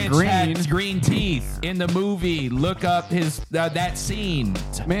teeth The are Grinch green. had green teeth in the movie. Look up his that scene.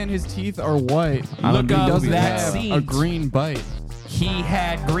 Man, his teeth are white. Look He up doesn't that have scene. a green bite. He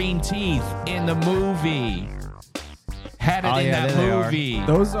had green teeth in the movie. Had it in that there they are. movie.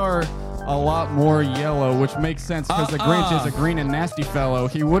 Those are a lot more yellow, which makes sense because the Grinch is a green and nasty fellow.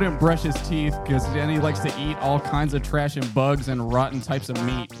 He wouldn't brush his teeth because then he likes to eat all kinds of trash and bugs and rotten types of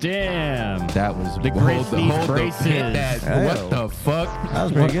meat. Damn. That was The Grinch needs braces. hit that. Hey. What the fuck? That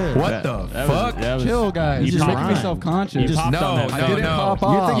was pretty good. What the That fuck? was- Chill, guys. You You're popped making me on. self-conscious. You popped no, on that. no, I didn't no. pop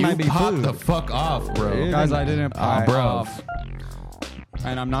off. think You might be popped food. the fuck off, bro. Guys, I didn't pop bro. off.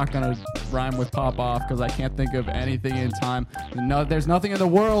 And I'm not going to rhyme with pop off because I can't think of anything in time. No, there's nothing in the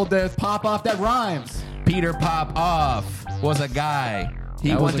world that's pop off that rhymes. Peter Pop Off was a guy. He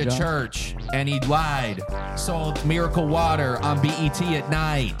That was went a to guy. church and he lied. Sold Miracle Water on BET at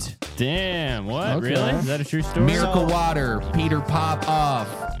night. Damn. What? Okay. Really? Is that a true story? Miracle Water, Peter Pop Off.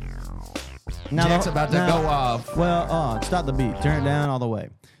 Now, Jack's about to go off. Well, stop the beat. Turn it down all the way.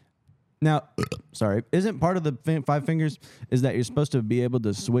 Now, sorry, isn't part of the five fingers is that you're supposed to be able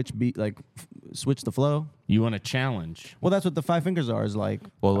to switch beat, like switch the flow? You want a challenge? Well, that's what the five fingers are. Is like,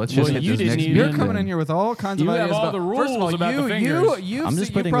 Well, let's Well, just hit you this didn't next even- You're beat coming then. in here with all kinds You of have ideas all about, the first of all, rules about you, the fingers. You've I'm just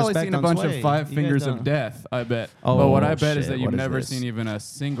you've putting probably respect seen a on bunch Sway. of five You fingers guys of don't- death, I bet. Oh, but what I bet is shit, that you've what is never this? seen even a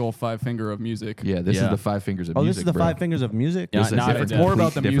single five finger of music. Yeah, this Yeah. is the five fingers of oh, music. this is the bro. five fingers of music. Yeah, This is not different- It's more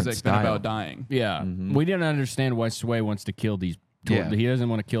about the different music than style. about dying. Yeah. We didn't understand why Sway wants to kill these He doesn't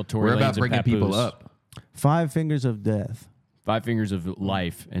want to kill Tory We're Lanez about and bringing people Papoose. up. 5 Fingers of Death. 5 Fingers of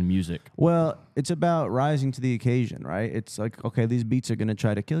Life and music. Well, it's about rising to the occasion, right? It's like, okay, these beats are going to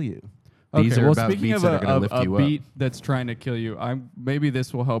try to kill you. These Okay, are well, about speaking beats of that are gonna lift a you up. beat that's trying to kill you, maybe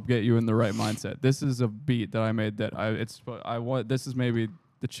this will help get you in the right mindset. This is a beat that I made this is maybe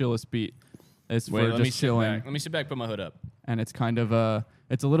the chillest beat. It's Wait, for let me just sit chilling, back. Let me sit back, put my hood up. and it's kind of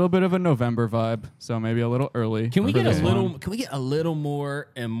it's a little bit of a November vibe, so maybe a little early. Can we for get a this little? one. Can we get a little more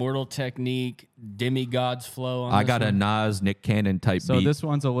Immortal Technique, Demigods flow on I this got a one? Nas, Nick Cannon type So beat this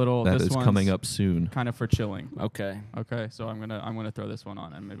one's a little. that this is one's coming up soon. kind of for chilling. Okay. Okay, so I'm gonna throw this one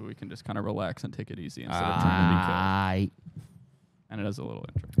on, and maybe we can just kind of relax and take it easy instead of trying to be killed. And it has a little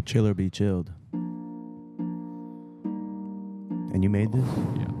intro. Chill or be chilled. And you made this?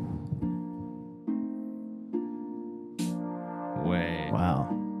 Yeah. Wait. Wow.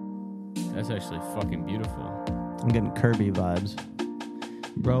 That's actually fucking beautiful. I'm getting Kirby vibes.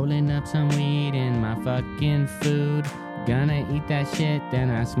 Rolling up some weed in my fucking food. Gonna eat that shit, then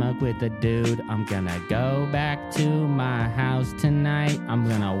I smoke with the dude. I'm gonna go back to my house tonight. I'm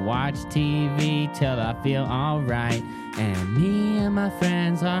gonna watch TV till I feel alright. And me and my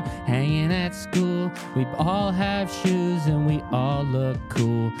friends are hanging at school. We all have shoes and we all look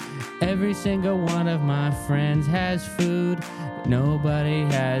cool. Every single one of my friends has food. Nobody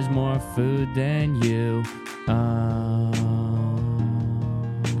has more food than you.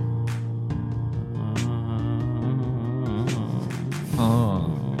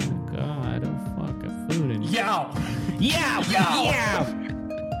 Oh God, a fucking food in Yo!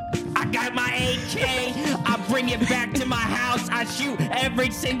 I got my AK. I bring it back to my house. I shoot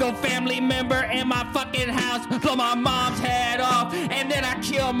every single family member in my fucking house. Blow my mom's head off. And then I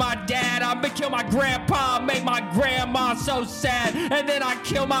kill my dad. I kill my grandpa. Make my grandma so sad. And then I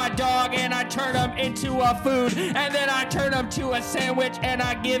kill my dog and I turn him into a food. And then I turn him to a sandwich and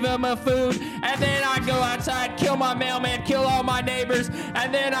I give him a food. And then I go outside, kill my mailman, kill all my neighbors.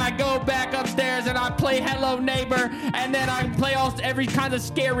 And then I go back upstairs and I play Hello Neighbor. And then I play every kind of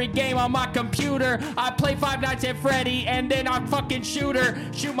scary game on my computer. I play Five Nights at Freddy, and then I fucking shoot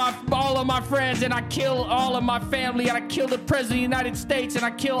all of my friends, and I kill all of my family, and I kill the president of the United States, and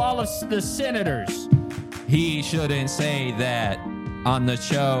I kill all of the senators. He shouldn't say that on the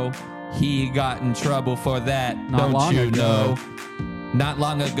show. He got in trouble for that. Not Don't long you ago. know? Not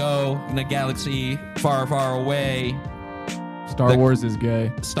long ago, in a galaxy far, far away, Star Wars is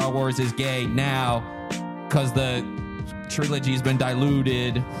gay. Star Wars is gay now because the trilogy's been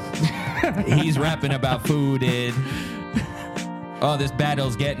diluted. He's rapping about fooded. Oh, this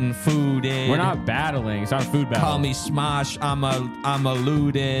battle's getting fooded. We're not battling. It's not a food battle. Call me Smosh. I'm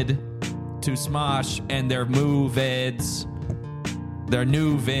alluded to Smosh and their movids. Their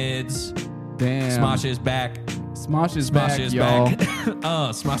new vids. Damn. Smosh is back. Smosh is Smosh back, is y'all. back.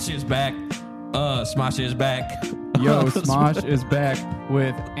 Smosh is back. Smosh is back. Yo, Smosh is back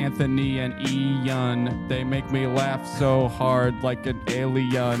with Anthony and Ian. They make me laugh so hard like an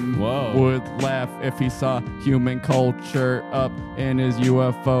alien would laugh if he saw human culture up in his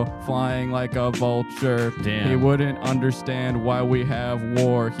UFO flying like a vulture. Damn. He wouldn't understand why we have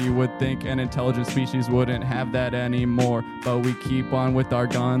war. He would think an intelligent species wouldn't have that anymore. But we keep on with our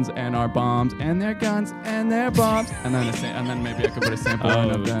guns and our bombs and their guns and their bombs. And then maybe I could put a sample in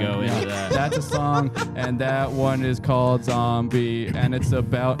of them. Go into that. That's a song, and that one is called Zombie, and it's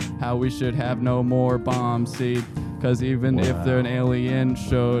about how we should have no more bomb seed. Because even if an alien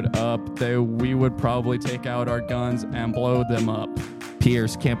showed up, we would probably take out our guns and blow them up.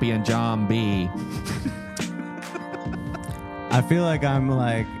 Pierce, Campy, and John B. I feel like I'm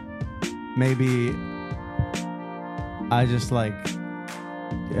like, maybe I just like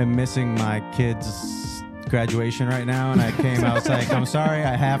am missing my kid's graduation right now, and I came out like, I'm sorry,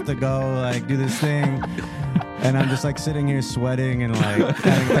 I have to go like do this thing. And I'm just like sitting here sweating and like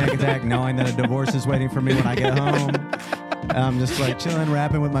having a panic attack, knowing that a divorce is waiting for me when I get home. And I'm just like chilling,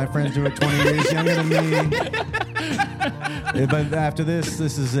 rapping with my friends who are 20 years younger than me. But after this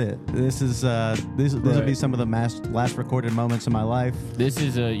is it. This will be some of the last recorded moments of my life. This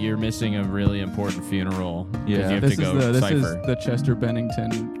is you're missing a really important funeral. 'Cause Yeah. you have This to go is cipher. the Chester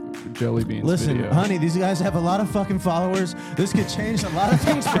Bennington Jelly Beans Listen, video. honey, these guys have a lot of fucking followers. This could change a lot of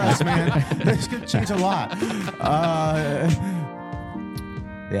things for us, man. This could change a lot.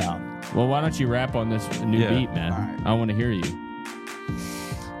 Yeah. Well, why don't you rap on this new Yeah. beat, man? All right. I want to hear you.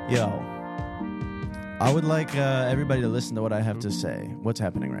 Yo. I would like everybody to listen to what I have to say. What's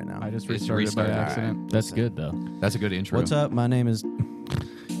happening right now? I just It's restarted by restarted. accident. That's good though. That's a good intro. What's up? My name is.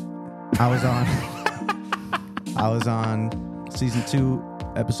 I was on season 2,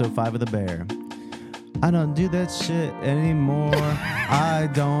 episode 5 of The Bear. I don't do that shit anymore. I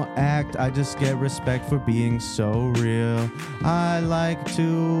don't act, I just get respect for being so real. I like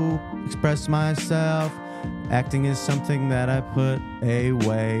to express myself. Acting is something that I put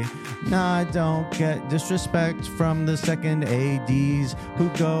away. Nah, I don't get disrespect from the second ADs who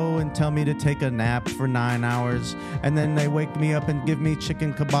go and tell me to take a nap for 9 hours. And then they wake me up and give me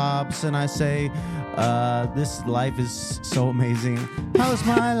chicken kebabs. And I say, this life is so amazing. How is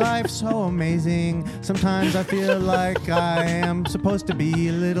my life so amazing? Sometimes I feel like I am supposed to be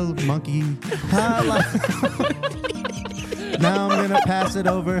a little monkey. Now I'm gonna pass it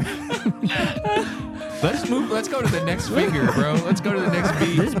over. Let's move. Let's go to the next finger, bro. Let's go to the next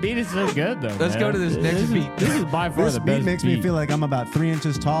beat. This beat is so good, though. Let's go to this next beat. This is by far This the beat best makes beat. me feel like I'm about 3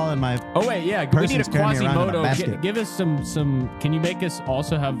 inches tall and my Oh wait, yeah. We need a person's carrying me around in a Quasimodo. basket. Give us some. Can you make us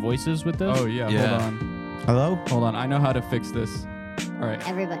also have voices with this? Oh, yeah. Yeah. Hold on. Hello? Hold on. I know how to fix this. All right.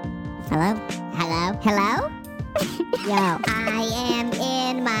 Everybody. Hello? Hello? Hello? Yo, I am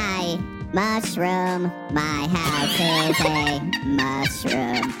in my mushroom. My house is a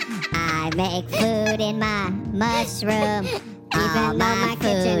mushroom. I make food in my mushroom. Even though my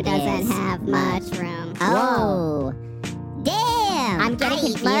kitchen doesn't have mushroom. Oh. Damn! I'm getting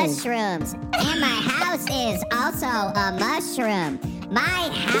confused. Mushrooms. And my house is also a mushroom. My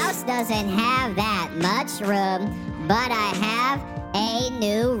house doesn't have that much room, but I have a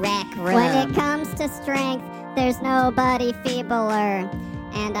new rec room. When it comes to strength, there's nobody feebler.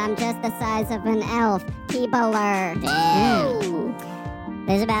 And I'm just the size of an elf. Feebler. Damn.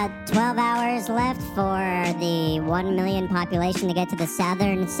 There's about 12 hours left for the 1 million population to get to the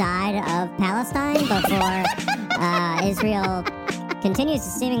southern side of Palestine before Israel continues to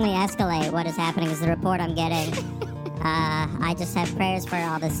seemingly escalate. What is happening is the report I'm getting. I just have prayers for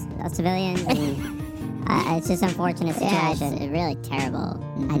all the civilians, and it's just an unfortunate situation. Yeah, it's really terrible.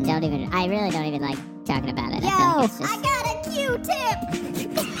 Mm-hmm. I really don't even like talking about it. Yo, I got a Q-tip!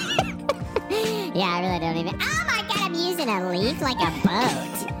 Yeah, I really don't even. Oh my god, I'm using a leaf like a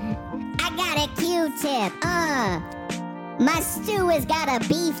boat. I got a Q-tip. My stew has got a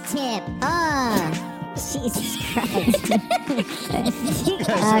beef tip. Jesus Christ.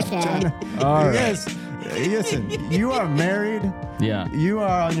 Okay. All right. Yes. Listen, you are married. Yeah. You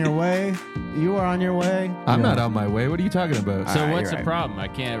are on your way. You are on your way. I'm not on my way. What are you talking about? So Alright, what's you're the right. problem? I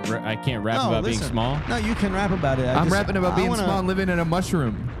can't rap No, about being listen. small. No, you can rap about it. I'm rapping about being small and living in a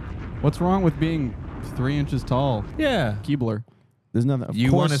mushroom. What's wrong with being 3 inches tall? Yeah. Keebler. There's nothing. Of You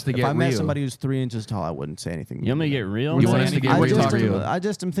course, want us to if get I met real. somebody who's 3 inches tall, I wouldn't say anything. You want me to get real? You want us to get I real? just, Real. I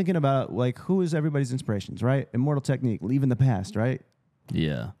just am thinking about like who is everybody's inspirations, right? Immortal Technique, Leaving the Past, right?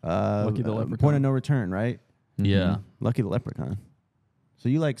 Yeah. Lucky the Leprechaun. Point of No Return, right? Yeah. Lucky the Leprechaun. So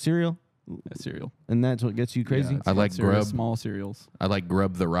you like cereal, Cereal. and that's what gets you crazy. Yeah, I like cereal, Grub. Small cereals. I like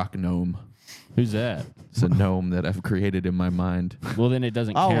Grub the Rock Gnome. Who's that? It's a gnome that I've created in my mind. Well, then it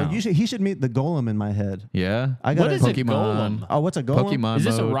doesn't Oh, count. well, he should meet the golem in my head. Yeah. I got What is a a golem? Oh, what's a golem? Pokemon Is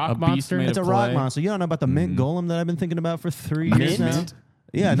this a mode. rock A beast monster? made It's a of rock clay. monster. You don't know about the mint golem that I've been thinking about for 3 years now? Mint?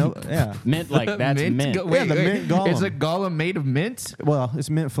 Yeah, no, yeah. Mint like that's mint. Wait, Yeah, the mint golem. Is a golem made of mint? Well, it's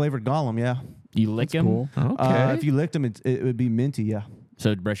mint flavored golem, yeah. You lick him, Cool. Okay. If you licked them, it would be minty, yeah. so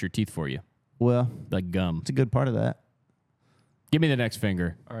it'd brush your teeth for you, Well, like gum. it's a good part of that. Give me the next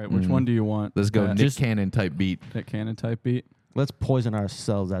finger. All right. Which one do you want? Let's go That Nick Cannon type beat. Nick Cannon type beat. Let's poison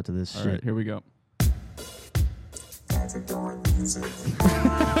ourselves after this All shit. right. Here we go.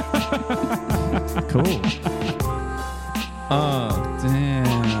 Cool.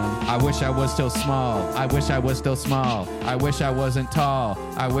 Damn. I wish I was still small. I wish I was still small. I wish I wasn't tall.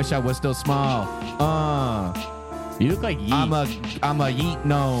 I wish I was still small. You look like Yeet. I'm a yeet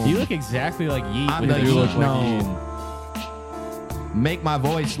gnome. You look exactly like Yeet. I'm with the a do yeet look Yeet. like gnome. Make my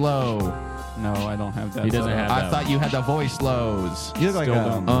voice low. No, I don't have that. He doesn't set have up. I thought you had the voice lows. You look like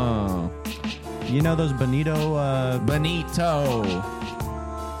Still a, don't. you know those Benito, Benito.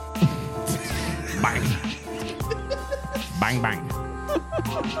 Bang. Bang bang.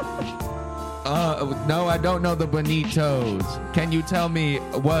 No, I don't know the Benitos. Can you tell me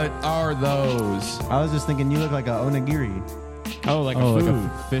what are those? I was just thinking you look like a onigiri. Oh, like Oh, a like food.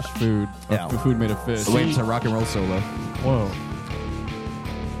 a fish food. Yeah. A food made of fish. Wait, it's a rock and roll solo. Whoa.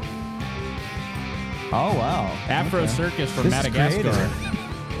 Oh, wow. Afro Okay. Circus from This is Madagascar. creative.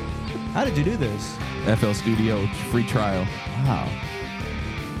 How did you do this? FL Studio free trial. Wow.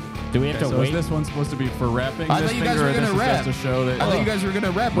 Do we have Okay, to so wait? is this one supposed to be for rapping? I this thought you guys finger, were or gonna this is rap. just to show that. I thought you guys were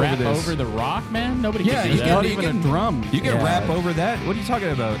gonna rap rap over this. over the rock, man? Nobody Yeah, can you do can- that. Not you even can- a drum. You can Yeah. rap over that? What are you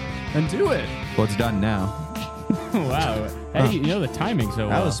talking about? And do it. Well, it's done now. Wow. Hey, you know the timing so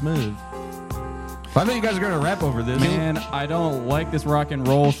That well. was smooth. I thought you guys were gonna rap over this. Man, I don't like this rock and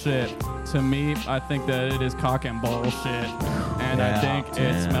roll shit. to me, I think that it is cock and bullshit. And Yeah. I think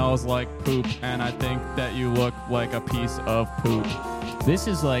it smells like poop. And I think that you look like a piece of poop. This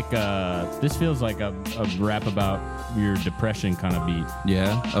is like this feels like a rap about your depression kind of beat.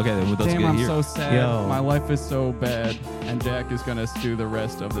 Yeah. Okay, then let's Damn, get I'm here. so sad. Yo. My life is so bad. And Jack is going to do the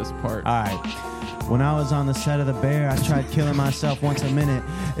rest of this part. All right. When I was on the set of The Bear, I tried killing myself once a minute.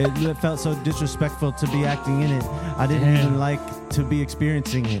 It felt so disrespectful to be acting in it. I didn't even like to be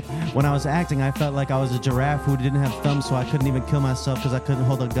experiencing it. When I was acting, I felt like I was a giraffe who didn't have thumbs, so I couldn't even kill myself because I couldn't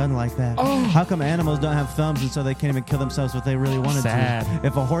hold a gun like that. How come animals don't have thumbs and so they can't even kill themselves if they really wanted Sad. to?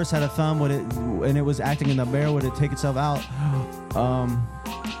 If a horse had a thumb, would it, and it was acting in The Bear, would it take itself out?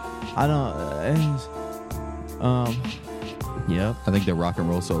 I don't. Yep. I think the rock and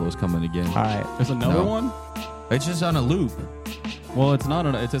roll solo is coming again. All right. There's another No. one? It's just on a loop. Well, it's not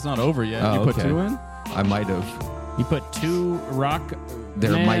over yet. Oh, You put okay. 2 in? I might have. You put 2 rock.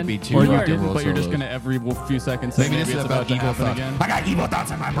 There Man. might be 2 Or rock you and didn't, roll but you're just solos. going to every few seconds say Maybe this is it's about to evil happen thoughts. again. I got evil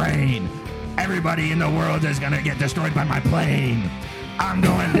thoughts in my brain. Everybody in the world is gonna get destroyed by my plane. I'm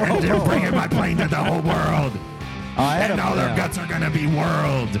going to bringing my plane to the whole world. And all their guts are gonna be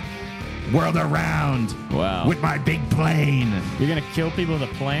whirled around Wow. with my big plane. You're gonna kill people with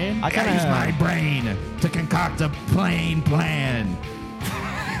a plane? I use my brain to concoct a plane plan.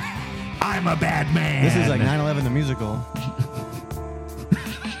 I'm a bad man. This is like 9/11 the musical.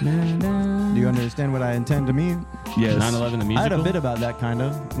 Do you understand what I intend to mean? Yes. 9/11 the musical. I had a bit about that kind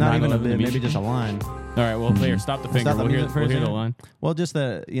of. Not even a 9/11 the bit, maybe musical? just a line. All right. Well, here, stop the finger. Stop the We'll hear music for a the second. line. Well, just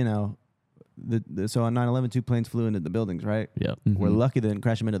that, so on 9/11, 2 planes flew into the buildings, right? Yep. We're lucky they didn't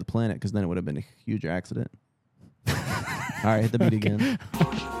crash them into the planet because then it would have been a huge accident. All right, hit the beat again.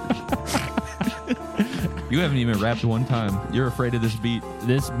 You haven't even rapped one time. You're afraid of this beat.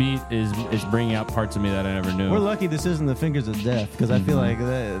 This beat is bringing out parts of me that I never knew. We're lucky this isn't the fingers of death because I feel like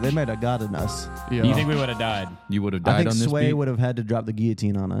they might have gotten us. Yeah. You think we would have died? You would have I died think on this Sway beat. would have had to drop the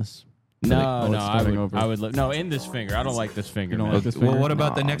guillotine on us. No, it's no, I starting would. over. I would. No, in this finger. I don't like this finger. You don't man. like this Well, finger? what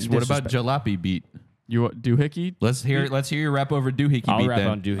about the next? What about Jalopy beat? You doohickey? Let's hear your rap over Doohickey I'll beat rap then.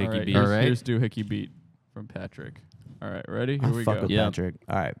 on Doohickey All right, beat. All right. Here's doohickey beat from Patrick. All right, ready? Here I we fuck go. with Yep. Patrick.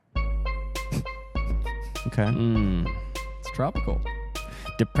 All right. Okay. It's tropical.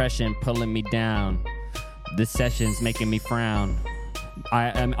 Depression pulling me down. This session's making me frown.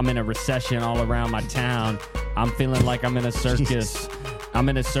 I'm in a recession all around my town. I'm feeling like I'm in a circus. I'm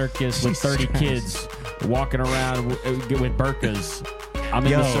in a circus with 30 kids walking around with burkas. I'm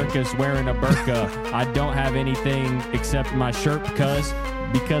in the circus wearing a burqa. I don't have anything except my shirt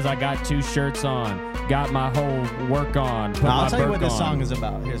because I got 2 shirts on. Got my whole work on. Put I'll my tell you what burqa this song on. is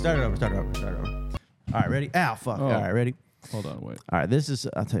about. Here, start it over. All right, ready? Ow, fuck. Oh. All right, ready? Hold on, wait. All right, this is.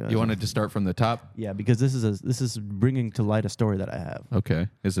 I'll tell you. You wanted to start from the top? Yeah, because this is bringing to light a story that I have. Okay.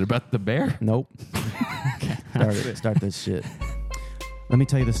 Is it about the bear? Nope. Start this shit. Let me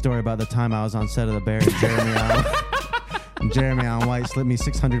tell you the story about the time I was on set of The Bear and Jeremy Allen White slipped me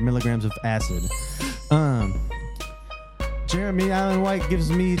 600 milligrams of acid. Jeremy Allen White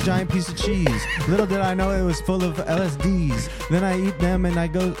gives me a giant piece of cheese. Little did I know it was full of LSDs. Then I eat them and I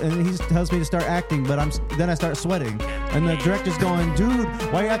go and he tells me to start acting, but then I start sweating. And the director's going, dude,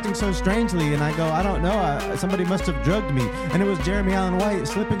 why are you acting so strangely? And I go, I don't know. Somebody must have drugged me. And it was Jeremy Allen White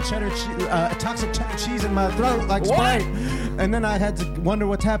slipping toxic cheddar cheese in my throat like Sprite. And then I had to wonder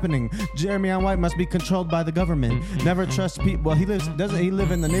what's happening. Jeremy Allen White must be controlled by the government. Never trust people. Well, doesn't he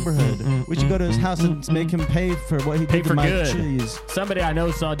live in the neighborhood? We should go to his house and make him pay for what he Pay did to for my good. cheese. Somebody I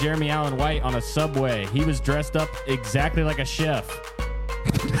know saw Jeremy Allen White on a subway. He was dressed up exactly like a chef.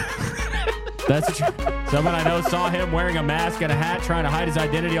 That's true. Someone I know saw him wearing a mask and a hat trying to hide his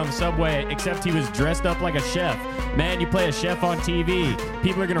identity on the subway, except he was dressed up like a chef. Man, you play a chef on TV.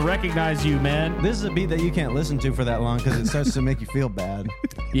 People are going to recognize you, man. This is a beat that you can't listen to for that long because it starts to make you feel bad.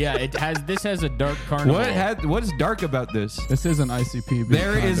 Yeah, this has a dark carnival. What is dark about this? This is an ICP beat.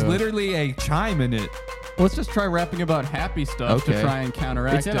 There is kinda. literally a chime in it. Let's just try rapping about happy stuff to Okay. try and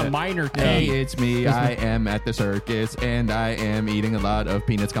counteract It's in a it. minor Hey, key. it's me. I am at the circus, and I am eating a lot of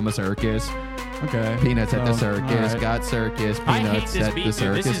peanuts. Come a circus. Okay. Peanuts at the So, circus. alright. This circus. I hate Peanuts this at beat, the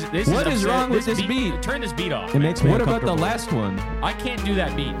dude. circus. What is upset- wrong with this beat? Turn this beat off. It makes me What about the uncomfortable. last one? I can't do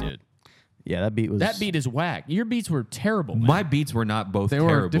that beat, dude. Yeah, that beat was. That beat is whack. Your beats were terrible, man. My beats were not both They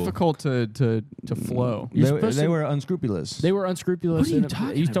terrible. were difficult to flow. You're They, supposed they to- were unscrupulous. They were unscrupulous. What are you and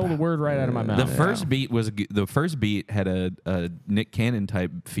talking You stole the about? word right out of my mouth. The first beat had a Nick Cannon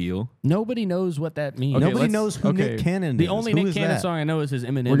type feel. Nobody knows what that means. Okay, Nobody let's- knows who okay. Nick Cannon is. The only Who Nick is Cannon that? song I know is his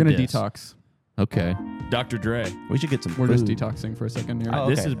Eminem We're gonna diss. detox. Okay. Dr. Dre. We should get some We're food. just detoxing for a second here. Oh,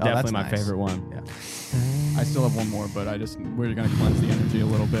 This okay. is Oh, that's definitely my nice. favorite one. Yeah. I still have one more, but we're gonna cleanse the energy a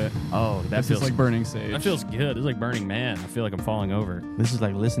little bit. Oh, that This feels is like burning sage. That feels good. It's like Burning Man. I feel like I'm falling over. This is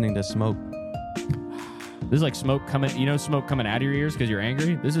like listening to smoke. This is like smoke coming. Smoke coming out of your ears because you're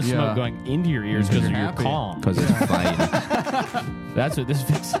angry. This is Yeah. smoke going into your ears because You're you're happy. calm. Because it's fighting. That's what this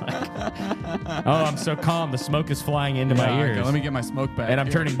feels like. Oh, I'm so calm. The smoke is flying into my Yeah, ears, okay, let me get my smoke back. and I'm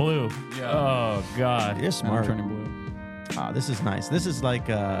Here. turning blue. Yeah. Oh God. You're And smart. I'm turning blue. Ah, this is nice. This is like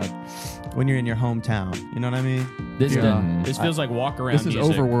when you're in your hometown. You know what I mean? This Yeah. this feels like walk around. This is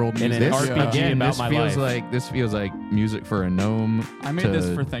music overworld in music. an This- RPG yeah. about this my feels life. like music for a gnome. I made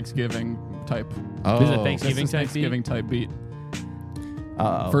this for Thanksgiving type. Oh, This is a Thanksgiving This is type Thanksgiving type beat.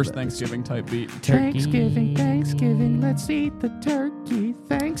 Oh, First Thanksgiving type beat. Thanksgiving, let's eat the turkey.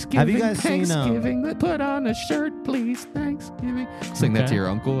 Thanksgiving, Have you guys seen, let's put on a shirt, please. Thanksgiving. Sing that Okay. to your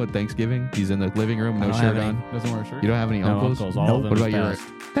uncle at Thanksgiving. He's in the living room, I no don't shirt have any. on. Doesn't wear a shirt. You don't have any No uncles? uncles. All of them What is about your passed.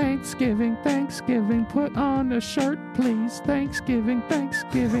 Thanksgiving, put on a shirt, please. Thanksgiving.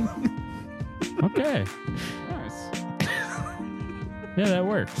 Okay. Nice. Yeah, that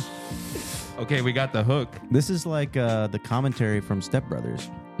works. Okay, we got the hook. This is like the commentary from Step Brothers.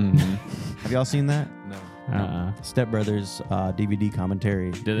 Mm-hmm. Have y'all seen that? No. Step Brothers DVD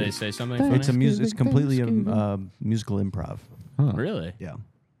commentary. Did they say something funny? It's a It's completely a musical improv. Really? Yeah,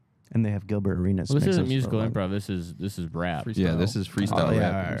 and they have Gilbert Arenas. Well, this mix isn't us musical for, like- improv. This is rap. Freestyle. Yeah, this is freestyle Oh,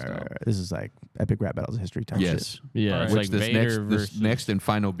 yeah, rap. right. This is like epic rap battles of history type shit. Yes. Yeah, Alright. it's Which like this Vader versus. this next and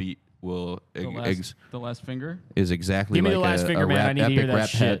final beat will The last finger. is exactly Give me like the last a, finger, a man. rap, I need to hear epic that rap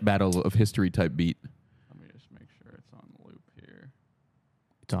shit. battle of history type beat. Let me just make sure it's on loop here.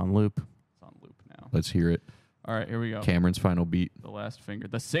 It's on loop. It's on loop now. Let's hear it. All right, here we go. Cameron's final beat. The last finger.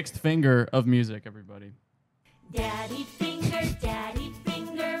 The sixth finger of music, everybody. Daddy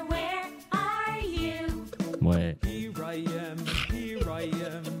finger, where are you? Wait. Here I am. Get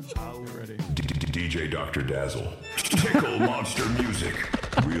ready. DJ Dr. Dazzle. Tickle Monster Music.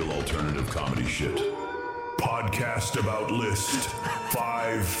 Real alternative comedy shit. Podcast about list.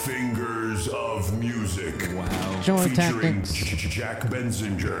 5 Fingers of Music. Wow. Joint Featuring tactics. Jack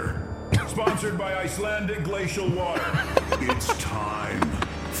Bensinger. Sponsored by Icelandic Glacial Water. It's time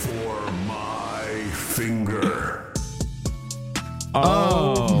for my finger.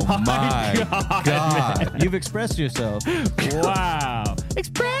 Oh my God. You've expressed yourself Wow.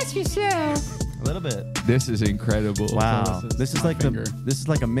 Express yourself. a little bit. This is incredible. Wow, this is this is my like finger. this is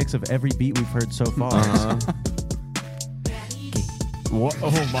like a mix of every beat we've heard so far. What?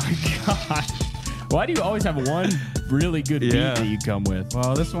 Oh my God. Why do you always have one really good beat Yeah. that you come with?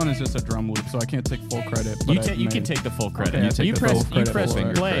 Well, this one is just a drum loop, so I can't take full credit. But You I've can made- take the full credit. Okay, I'll take you the press full credit press for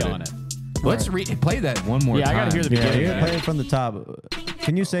it. play Credit. on it. Let's play that one more Yeah, I time. gotta hear the Yeah, beginning. you're playing from the top.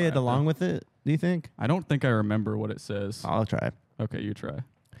 Can you say it along with it? Do you think? I don't think I remember what it says. I'll try. Okay, you try.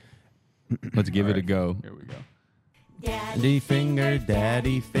 Let's give it a go. Here we go. Daddy finger,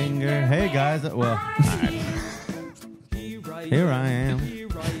 daddy finger. Hey guys, well, here I am.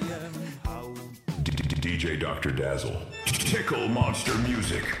 DJ Dr. Dazzle. Tickle Monster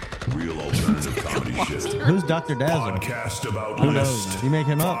Music. Real alternative comedy shit. Who's Dr. Dazzle? Podcast about Who list. knows? You make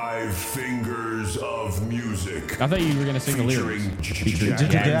him up. 5 Fingers of Music. I thought you were gonna sing the lyrics. Featuring Jack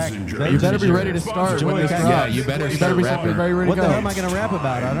Jack. Bensinger. You better be ready to start Join when this us. drops. Yeah, you better start be rapping. very ready What to the go. hell am I gonna rap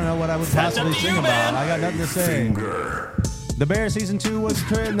about? I don't know what I would possibly sing about. I got nothing to say. Finger. The Bear season 2 was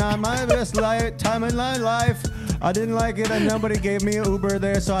not my best time in my life. I didn't like it, and nobody gave me an Uber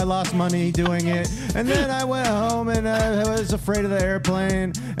there, so I lost money doing it. And then I went home, and I was afraid of the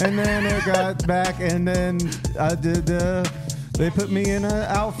airplane. And then it got back, and then I did they put me in an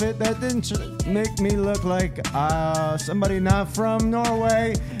outfit that didn't make me look like somebody not from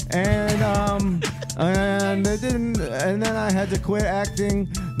Norway. And they didn't. And then I had to quit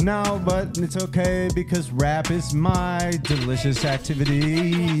acting. No, but it's okay because rap is my delicious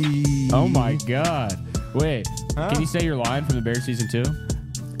activity. Oh my God. Wait, Huh? can you say your line from the Bear season 2?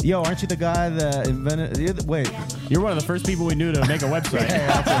 Yo, aren't you the guy that invented? Wait, You're one of the first people we knew to make a website.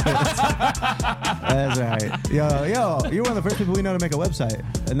 that's right. Yo, you're one of the first people we know to make a website.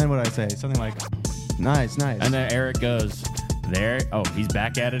 And then what did I say? Something like, nice. And then Eric goes, there. Oh, he's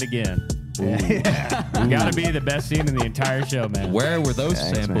back at it again. Gotta be the best scene in the entire show, man. Where were those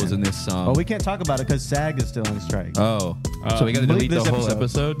Thanks, samples man. in this song? Well, we can't talk about it because SAG is still on strike. Oh, so we got to bleep delete the this whole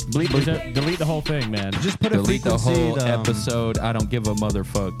episode. episode? Delete the whole thing, man. Just put a Delete the frequency. whole episode. I don't give a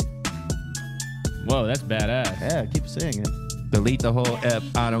motherfuck. Whoa, that's badass. Yeah, keep saying it. Delete the whole ep.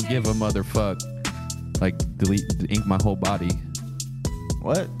 I don't give a motherfuck. Like delete, ink my whole body.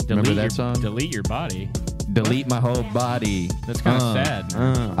 What? Remember that your, song? Delete your body. Delete my whole body. That's kind of sad.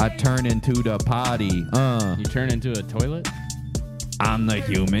 Man. I turn into the potty. You turn into a toilet? I'm the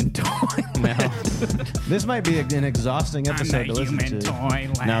human toilet. This might be an exhausting episode to listen to.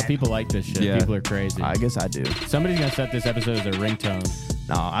 toilet. No, people like this shit. Yeah. People are crazy. I guess I do. Somebody's gonna set this episode as a ringtone.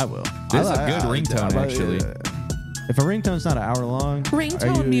 No, I will. This is a good ringtone, actually. If a ringtone's not an hour long,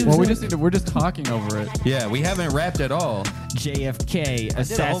 Ringtone music. Well, we're just talking over it. Yeah, we haven't rapped at all. JFK whole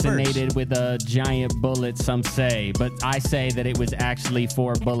assassinated with a giant bullet, some say. But I say that it was actually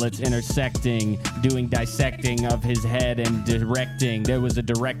 4 bullets intersecting, doing dissecting of his head and directing. There was a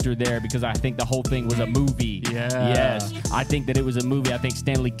director there because I think the whole thing was a movie. Yeah. Yes. I think that it was a movie. I think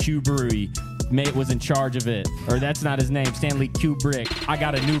Stanley Kubrick was in charge of it. Or that's not his name, Stanley Kubrick. I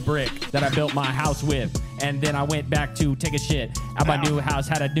got a new brick that I built my house with. And then I went back to take a shit at my new house,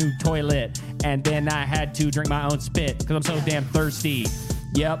 had a new toilet. And then I had to drink my own spit because I'm so damn thirsty.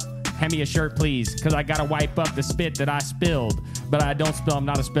 Yep. Hand me a shirt, please, because I got to wipe up the spit that I spilled. But I don't spill. I'm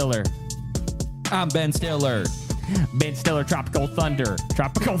not a spiller. I'm Ben Stiller. Ben Stiller, Tropical Thunder.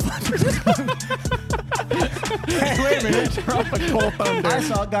 Tropical Thunder. Hey, wait a minute. Tropical Thunder. I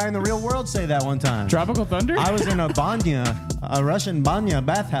saw a guy in the real world say that one time. Tropical Thunder? I was in a Russian banya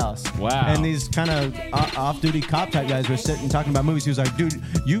bathhouse. Wow. And these kind of off-duty cop type guys were sitting talking about movies. He was like, dude,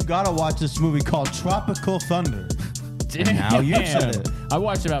 you gotta watch this movie called Tropical Thunder. Damn. Now you said it. I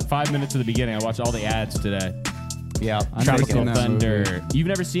watched about 5 minutes of the beginning. I watched all the ads today. Yeah. Tropical that Thunder. movie. You've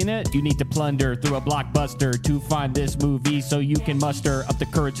never seen it? You need to plunder through a blockbuster to find this movie so you can muster up the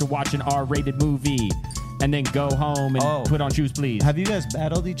courage to watch an R-rated movie and then go home and put on shoes, please. Have you guys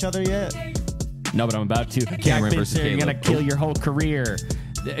battled each other yet? No, but I'm about to. Cameron versus You're gonna Caleb. kill your whole career.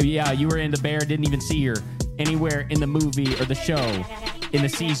 Yeah, you were in the bear, didn't even see her anywhere in the movie or the show in the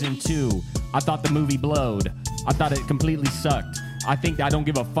season 2. I thought the movie blowed. I thought it completely sucked. I think I don't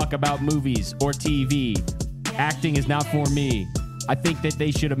give a fuck about movies or TV. Acting is not for me. I think that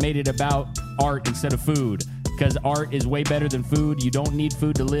they should have made it about art instead of food, because art is way better than food. You don't need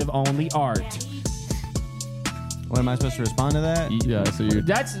food to live, only art. What am I supposed to respond to that? Yeah, so you.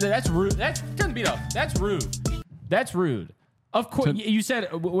 That's rude. That's couldn't be That's rude. That's rude. Of course, you said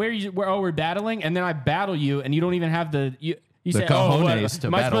we're battling, and then I battle you, and you don't even have the you say cojones to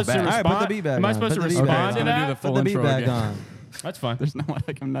am I battle supposed to back. All right, respond? put the beat back Am I on. supposed to Put the beat respond back to on. Do the that? full Put the beat intro back again. on. That's fine. There's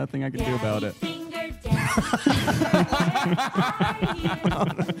nothing I can do about it.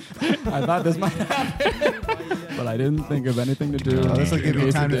 I thought this might happen, but I didn't think of anything to do. Oh, this will give you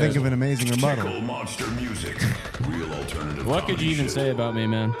Yes, time it to think did. of an amazing rebuttal. Tickle Monster Music. Real alternative What could comedy you even shit. say about me,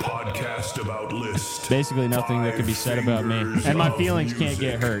 man? Podcast about list. Basically nothing that could be said about me, Fingers and my of feelings can't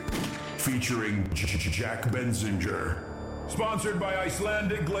get music. hurt. Featuring Jack Bensinger. Sponsored by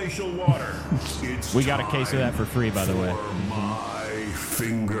Icelandic Glacial Water. It's We got a case of that for free, by the way. for my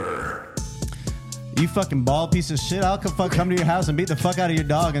finger. You fucking bald piece of shit. I'll come to your house and beat the fuck out of your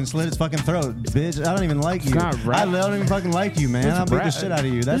dog and slit its fucking throat. Bitch, I don't even like you. not rap. I don't even fucking like you, man. I'll beat the rap. shit out of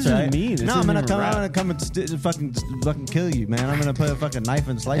you. That's This right. isn't me. This No, I'm isn't gonna even come. rap. I'm gonna come and fucking kill you, man. I'm gonna put a fucking knife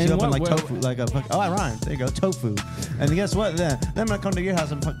and slice And you up in what- like what- tofu, like a fuck. Oh, I rhymed. There you go, tofu. And guess what? Then I'm gonna come to your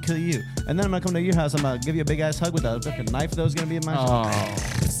house and fucking kill you. And then I'm gonna come to your house. I'm gonna give you a big ass hug with a fucking knife that was gonna be in my.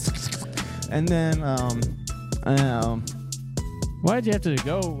 And then Why'd you have to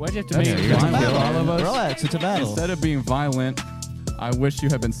go? Why'd you have to That's make it. it You're go? gonna kill all of us? Relax, it's a battle. Instead of being violent, I wish you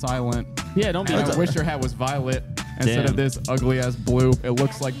had been silent. Yeah, don't be. And I wish your hat was violet instead Damn. of this ugly ass blue. It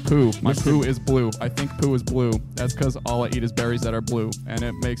looks like poo. My poo is blue. I think poo is blue. That's because all I eat is berries that are blue, and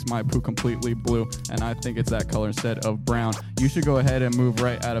it makes my poo completely blue. And I think it's that color instead of brown. You should go ahead and move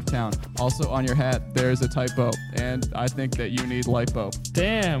right out of town. Also, on your hat, there's a typo, and I think that you need lipo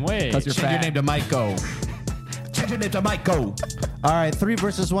Damn, wait. because you're Change your fat. name to Maiko. Change your name to Maiko. All right, 3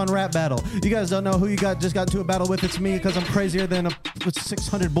 versus 1 rap battle. You guys don't know who you just got into a battle with. It's me because I'm crazier than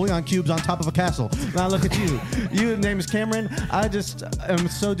 600 bouillon cubes on top of a castle. Now look at you. Your name is Cameron. I just am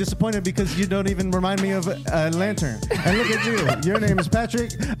so disappointed because you don't even remind me of a lantern. And look at you. Your name is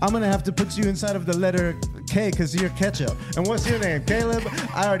Patrick. I'm going to have to put you inside of the letter K because you're ketchup. And what's your name? Caleb?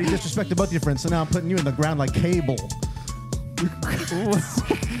 I already disrespected both your friends, so now I'm putting you in the ground like cable.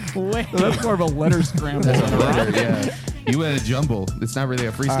 Wait. That's more of a letter scramble. That's on a letter, yeah. You had a jumble. It's not really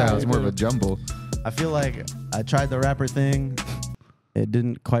a freestyle. All right, It's more of a jumble. I feel like I tried the rapper thing. It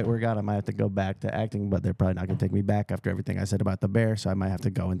didn't quite work out. I might have to go back to acting, but they're probably not going to take me back after everything I said about the bear, so I might have to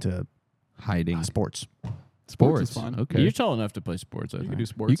go into Hiding. sports. Sports is fun. Okay. You're tall enough to play sports, I You think. can do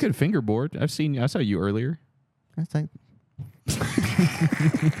sports. You could fingerboard. I saw you earlier. I think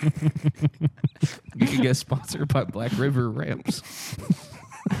You could get sponsored by Black River Ramps.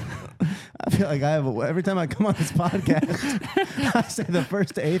 I feel like every time I come on this podcast, I say the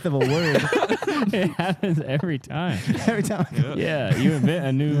first eighth of a word. It happens every time. Every time. Yeah, you invent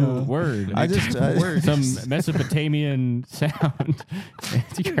a new word. I just Some Mesopotamian sound.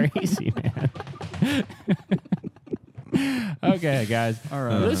 It's crazy, man. Okay, guys. All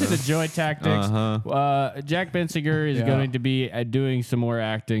right. Listen to Joy Tactics. Jack Bensinger is going to be doing some more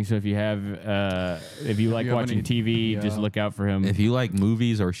acting. So if you like have watching any- TV, just look out for him. If you like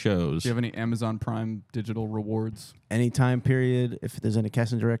movies or shows, Do you have any Amazon Prime digital rewards? any time period. If there's any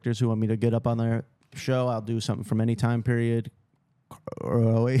casting directors who want me to get up on their show, I'll do something from any time period.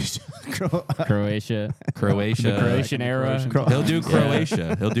 Croatia, Croatia, the Croatian era, he'll do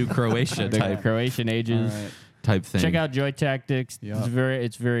Croatia. He'll do Croatia the type Croatian ages. All right. type thing. Check out Joy Tactics. Yeah.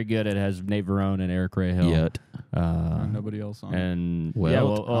 It's very good. It has Nate Verone and Eric Rahill. Yet. Nobody else on. And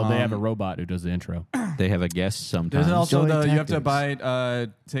Well, they have a robot who does the intro. They have a guest sometimes. There's also Joy you have to Tactics. buy a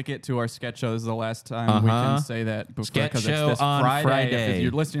ticket to our sketch show. This is the last time we can say that. Sketch because show it's this on Friday. If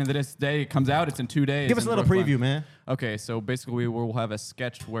you're listening to this day, it comes out. It's in 2 days. Give us a in little Brooklyn. preview, man. Okay, so basically we'll have a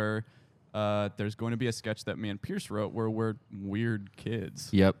sketch where there's going to be a sketch that me and Pierce wrote where we're weird kids.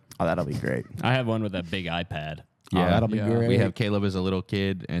 Yep. Oh, that'll be great. I have one with a big iPad. Yeah, that'll be Yeah. great. We have Caleb as a little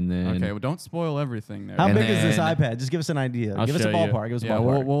kid, and then Okay, well, don't spoil everything there. How And big is this then- iPad? Just give us an idea. I'll Give us a show you. ballpark. Give us a yeah,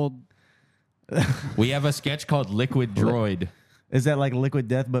 ballpark. we'll we have a sketch called Liquid Droid. Is that like Liquid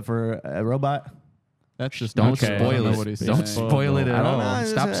Death, but for a robot? that's just Don't Okay. spoil I don't know it. what he's Don't saying. spoil it at I don't all. know.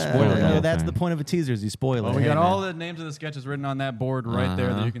 Stop It's, spoiling the whole it. That's thing. the point of a teaser is you spoil Well, it. we got Hey, all man. the names of the sketches written on that board right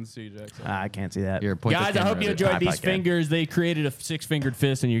there that you can see, Jack. So. I can't see that. Here, point the Guys, I hope camera you at it. enjoyed these iPod can. fingers. They created a 6-fingered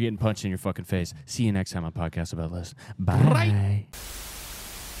fist, and you're getting punched in your fucking face. See you next time on Podcast About List. Bye.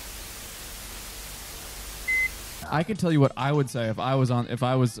 I can tell you what I would say if I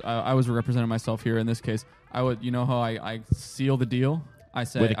was representing myself here in this case. I would, you know how I seal the deal.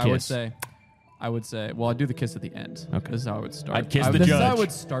 With a kiss. I would say, well, I'd do the kiss at the end. Okay. This is how I would start. I'd kiss the This is how I judge.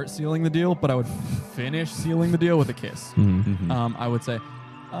 would start sealing the deal, but I would finish sealing the deal with a kiss. Mm-hmm. I would say,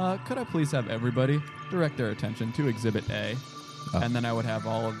 could I please have everybody direct their attention to Exhibit A, and then I would have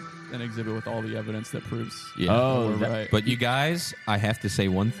an exhibit with all the evidence that proves. Yeah. Oh, we're that- right. But you guys, I have to say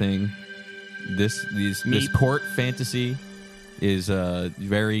one thing. This court fantasy is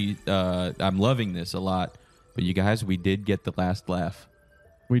very. I'm loving this a lot. But you guys, we did get the last laugh.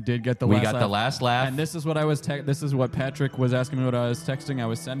 We did get the We last got the last laugh. And this is what I was. This is what Patrick was asking me. What I was texting. I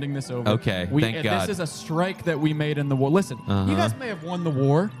was sending this over. Okay, thank God. This is a strike that we made in the war. Listen, you guys may have won the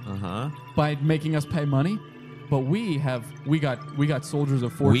war by making us pay money, but we got soldiers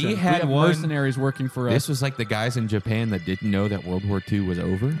of fortune. We had have one- mercenaries working for us. This was like the guys in Japan that didn't know that World War II was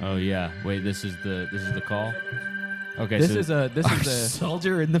over. Oh yeah. Wait, this is the call. Okay, This so is a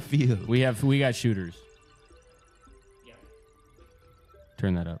Soldier in the field. we got shooters.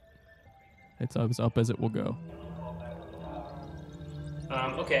 Turn that up. It's as up as it will go.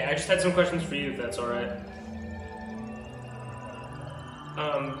 Okay, I just had some questions for you, if that's all right.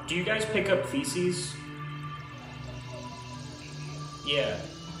 Do you guys pick up feces? Yeah.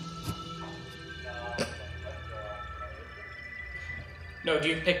 No, do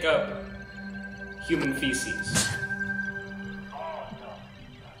you pick up human feces?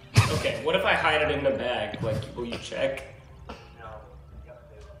 Okay, what if I hide it in a bag? Like, will you check?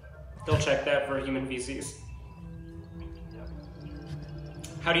 They'll check that for human feces.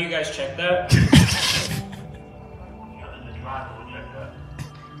 How do you guys check that?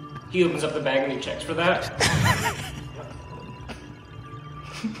 He opens up the bag and he checks for that.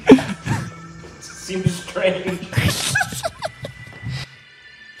 Seems strange.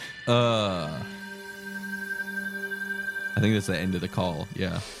 I think that's the end of the call.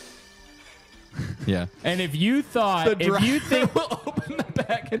 Yeah. Yeah. And if you think will open the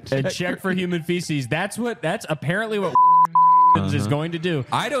bag and and check for human feces, that's apparently what is going to do.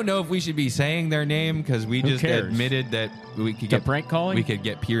 I don't know if we should be saying their name because we just cares? admitted that we could The get prank calling? We could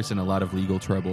get Pierce in a lot of legal trouble.